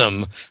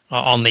system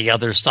on the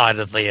other side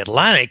of the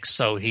Atlantic.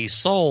 So he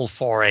sold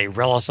for a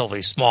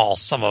relatively small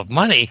sum of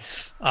money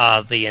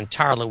the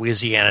entire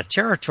Louisiana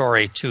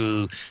Territory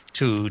to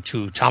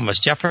Thomas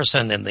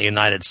Jefferson in the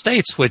United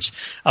States, which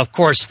of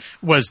course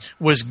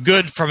was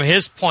good from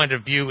his point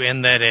of view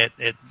in that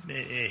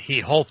he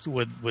hoped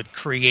would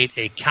create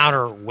a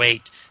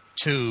counterweight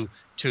to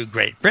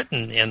Great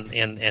Britain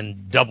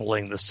in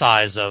doubling the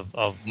size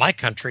of my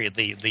country,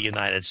 the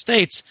United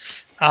States.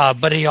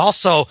 But he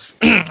also,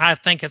 I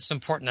think it's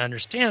important to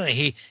understand that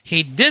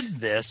he did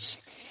this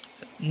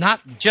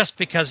not just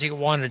because he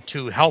wanted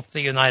to help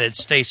the United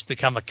States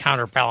become a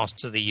counterbalance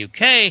to the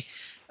UK,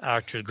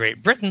 to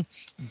Great Britain,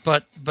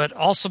 but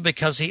also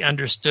because he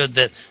understood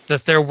that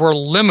there were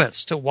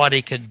limits to what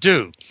he could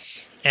do.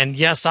 And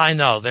yes, I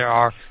know there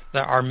are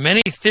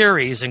many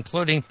theories,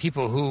 including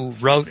people who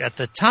wrote at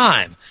the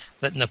time,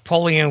 that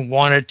Napoleon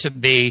wanted to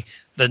be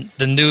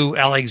the new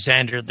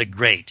Alexander the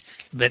Great.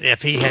 That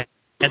if he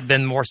had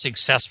been more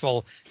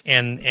successful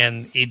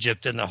in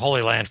Egypt and the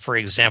Holy Land, for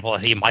example,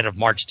 he might have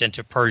marched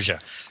into Persia.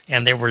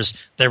 And there was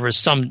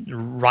some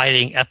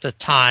writing at the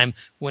time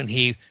when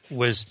he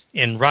was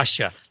in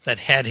Russia that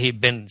had he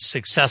been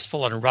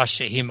successful in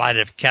Russia, he might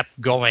have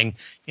kept going,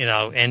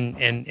 into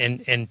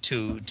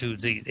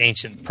the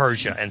ancient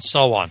Persia and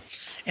so on.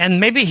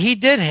 And maybe he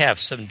did have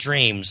some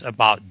dreams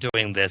about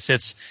doing this.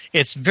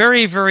 It's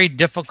very, very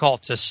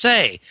difficult to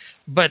say.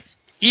 But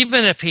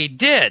even if he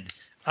did,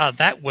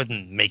 that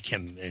wouldn't make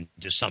him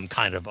into some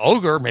kind of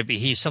ogre. Maybe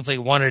he simply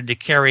wanted to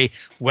carry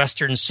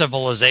Western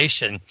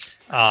civilization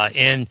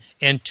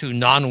into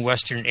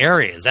non-Western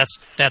areas.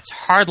 That's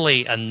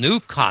hardly a new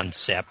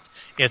concept.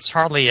 It's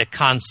hardly a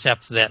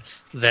concept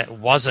that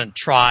wasn't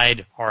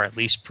tried or at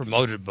least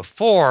promoted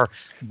before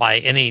by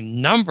any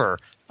number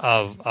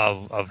of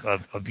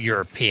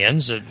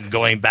Europeans,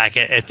 going back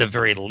at the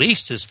very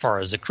least as far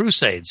as the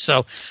Crusades.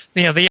 So,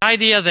 the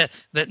idea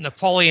that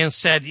Napoleon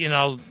said,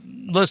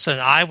 listen,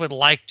 I would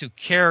like to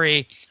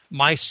carry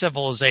my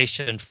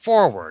civilization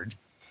forward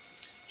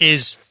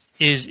is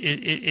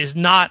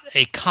not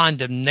a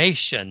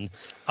condemnation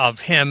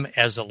of him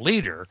as a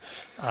leader.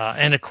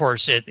 And of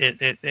course,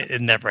 it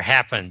never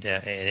happened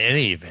in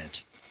any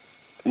event.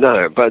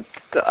 No, but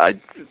I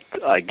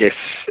guess.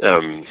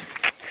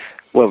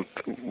 Well,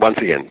 once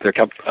again, there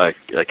are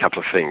a couple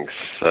of things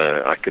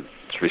I could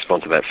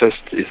respond to that. First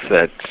is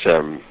that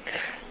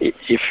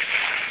if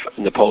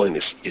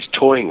Napoleon is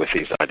toying with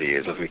these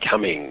ideas of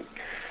becoming,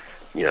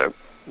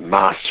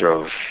 master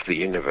of the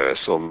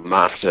universe or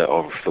master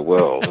of the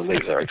world, and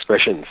these are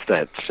expressions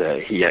that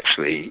he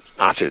actually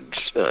uttered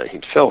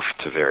himself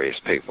to various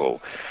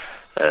people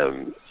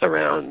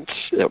around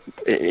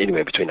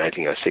anywhere between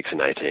 1806 and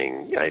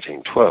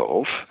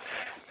 1812,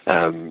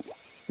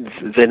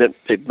 then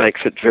it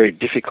makes it very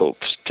difficult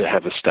to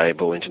have a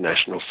stable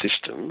international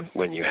system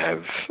when you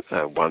have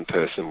one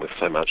person with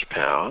so much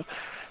power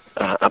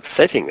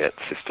upsetting that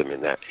system in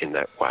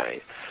that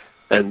way.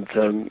 And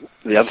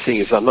the other thing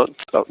is, I'm not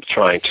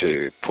trying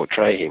to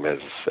portray him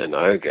as an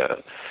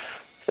ogre.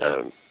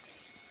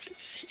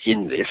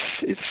 In this,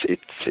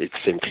 it's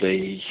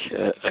simply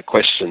a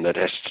question that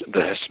has to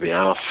be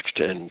asked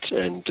and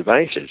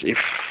debated. If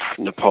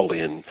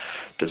Napoleon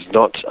does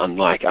not,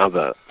 unlike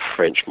other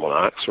French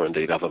monarchs, or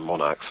indeed other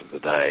monarchs of the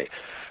day,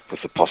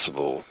 with the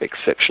possible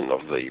exception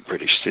of the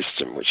British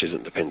system, which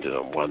isn't dependent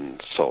on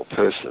one sole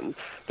person,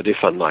 but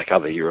if, unlike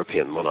other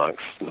European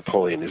monarchs,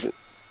 Napoleon isn't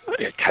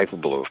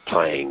capable of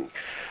playing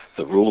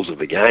the rules of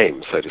the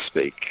game, so to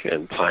speak,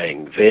 and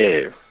playing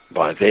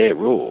by their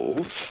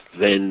rules,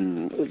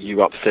 then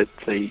you upset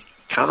the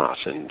cart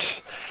and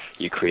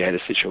you create a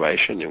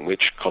situation in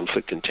which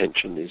conflict and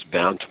tension is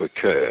bound to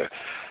occur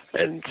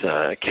and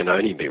can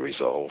only be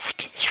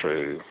resolved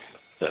through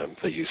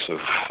the use of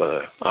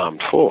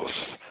armed force,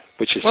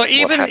 which is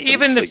even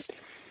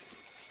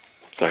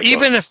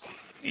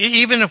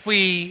if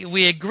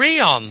we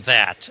agree on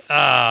that.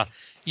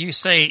 You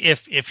say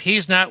if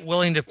he's not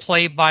willing to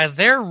play by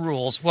their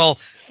rules, well,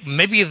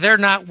 maybe they're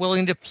not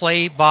willing to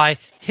play by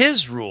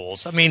his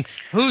rules. I mean,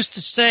 who's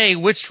to say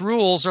which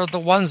rules are the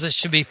ones that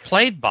should be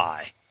played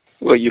by?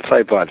 Well, you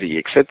play by the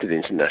accepted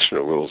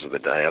international rules of the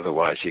day.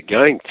 Otherwise, you're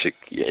going to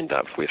end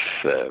up with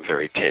a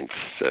very tense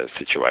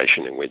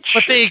situation in which.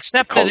 But the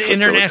accepted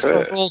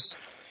international rules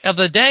of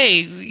the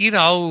day,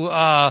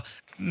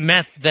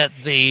 meant that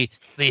the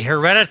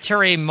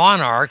hereditary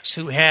monarchs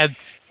who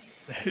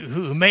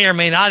may or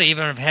may not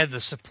even have had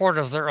the support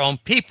of their own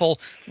people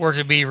were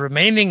to be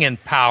remaining in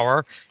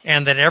power,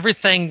 and that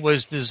everything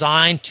was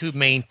designed to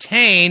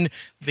maintain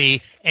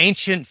the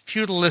ancient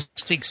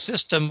feudalistic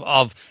system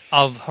of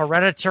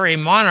hereditary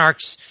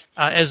monarchs,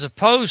 as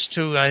opposed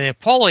to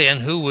Napoleon,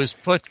 who was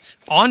put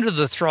onto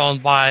the throne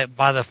by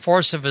the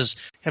force of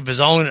his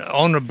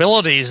own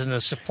abilities and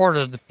the support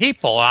of the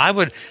people. I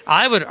would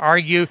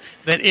argue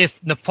that if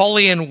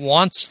Napoleon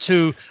wants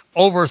to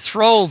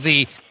overthrow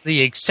the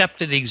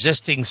accepted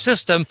existing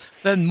system,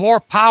 then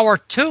more power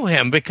to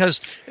him, because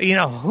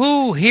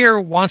who here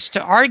wants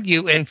to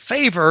argue in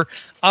favor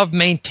of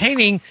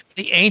maintaining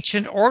the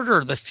ancient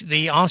order,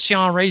 the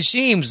ancien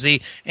regimes,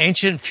 the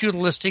ancient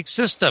feudalistic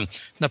system?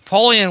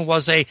 Napoleon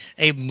was a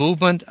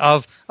movement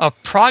of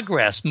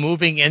progress,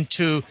 moving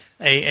into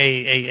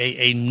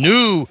a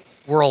new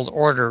world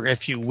order,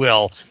 if you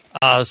will.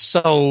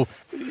 So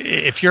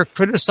if you're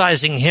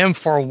criticizing him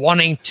for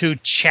wanting to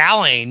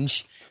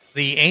challenge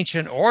the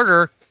ancient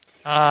order,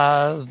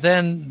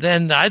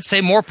 then I'd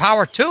say more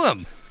power to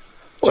him.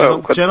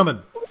 Well,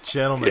 gentlemen.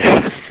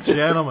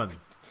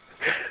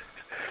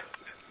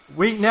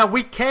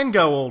 We can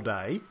go all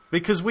day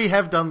because we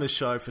have done this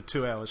show for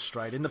 2 hours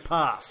straight in the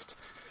past.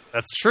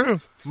 That's true.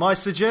 My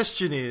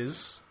suggestion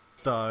is,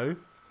 though,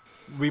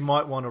 we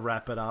might want to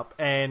wrap it up.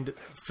 And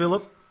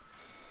Philip,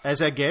 as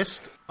our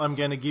guest, I'm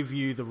going to give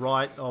you the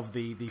right of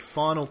the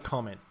final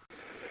comment.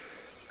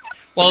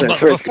 Well, but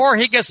before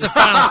he gets the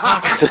final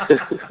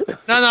comment,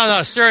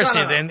 no,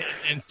 seriously, then,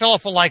 and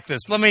Philip will like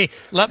this. Let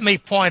me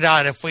point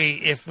out if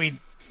we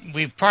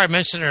probably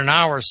mentioned it an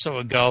hour or so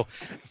ago.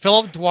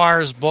 Philip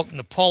Dwyer's book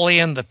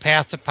Napoleon: The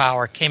Path to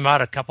Power came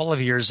out a couple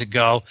of years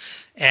ago,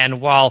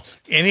 and while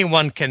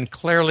anyone can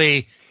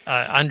clearly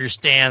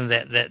understand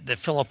that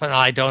Philip and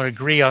I don't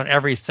agree on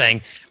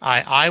everything,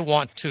 I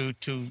want to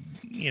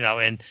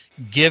and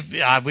give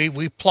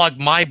we plug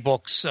my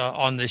books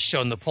on this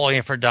show,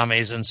 Napoleon for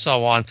Dummies and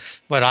so on,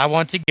 but I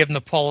want to give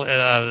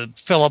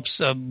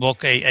Philip's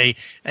book an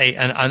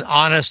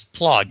honest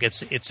plug.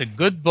 It's a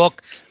good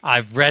book.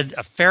 I've read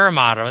a fair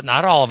amount of it,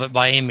 not all of it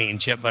by any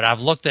means yet, but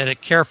I've looked at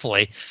it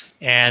carefully,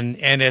 and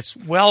it's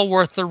well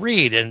worth the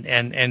read.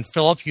 And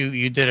Philip,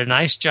 you did a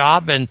nice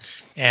job, and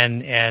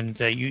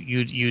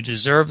you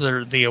deserve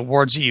the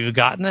awards that you've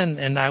gotten,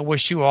 and I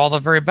wish you all the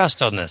very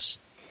best on this.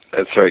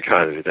 That's very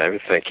kind of you,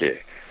 David. Thank you.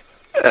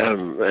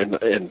 And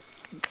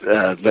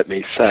let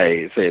me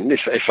say then,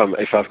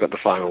 if I've got the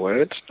final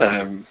words,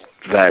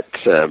 that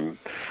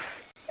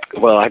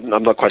well, I'm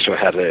not quite sure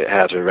how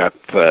to wrap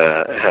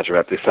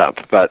this up,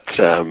 but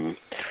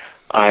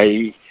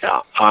I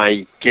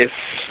guess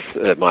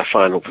my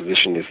final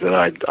position is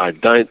that I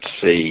don't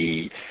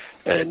see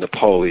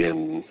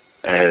Napoleon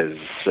as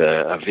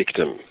a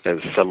victim, as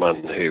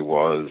someone who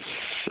was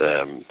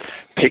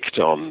picked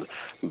on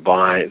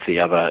by the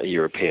other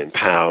European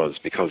powers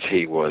because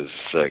he was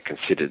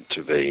considered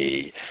to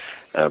be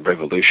a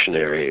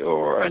revolutionary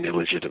or an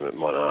illegitimate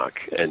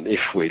monarch. And if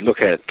we look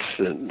at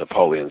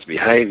Napoleon's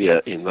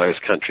behaviour in those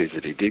countries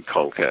that he did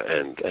conquer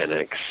and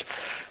annex,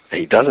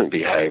 he doesn't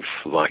behave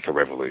like a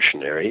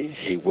revolutionary.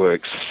 He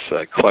works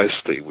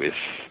closely with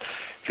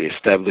the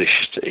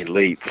established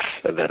elites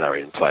that are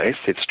in place.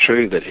 It's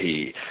true that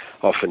he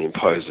often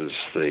imposes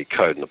the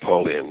Code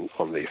Napoleon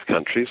on these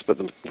countries, but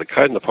the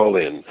Code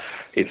Napoleon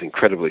is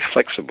incredibly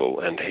flexible,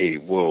 and he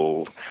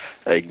will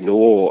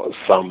ignore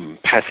some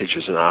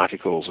passages and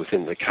articles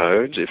within the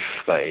Code if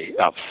they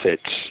upset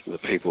the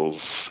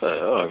peoples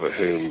over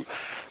whom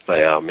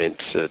they are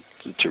meant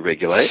to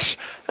regulate.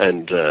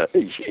 And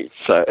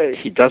so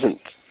he doesn't.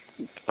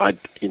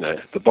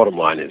 The bottom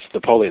line is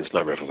Napoleon's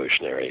no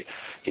revolutionary.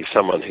 He's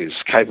someone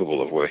who's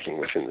capable of working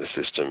within the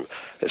system.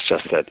 It's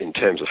just that in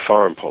terms of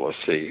foreign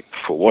policy,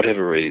 for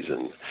whatever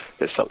reason,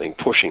 there's something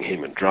pushing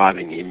him and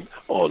driving him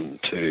on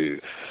to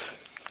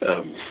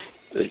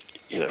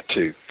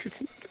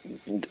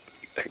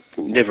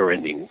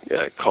never-ending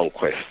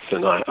conquests.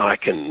 And I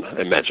can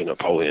imagine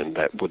Napoleon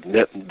that would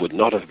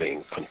not have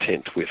been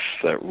content with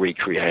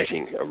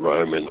recreating a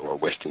Roman or a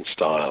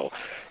Western-style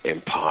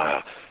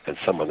empire, and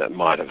someone that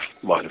might have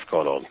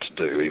gone on to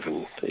do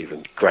even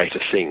greater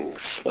things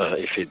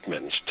if he'd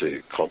managed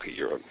to conquer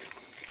Europe.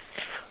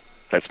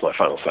 That's my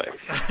final say.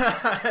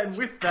 And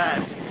with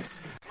that,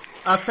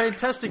 a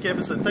fantastic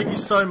episode. Thank you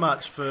so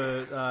much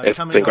for coming on. It's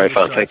been great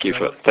fun. Show, thank you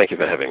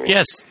for having me.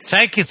 Yes,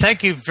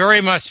 thank you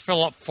very much,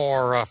 Philip,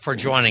 for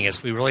joining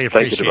us. We really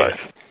appreciate it. Thank you to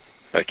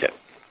both. Okay.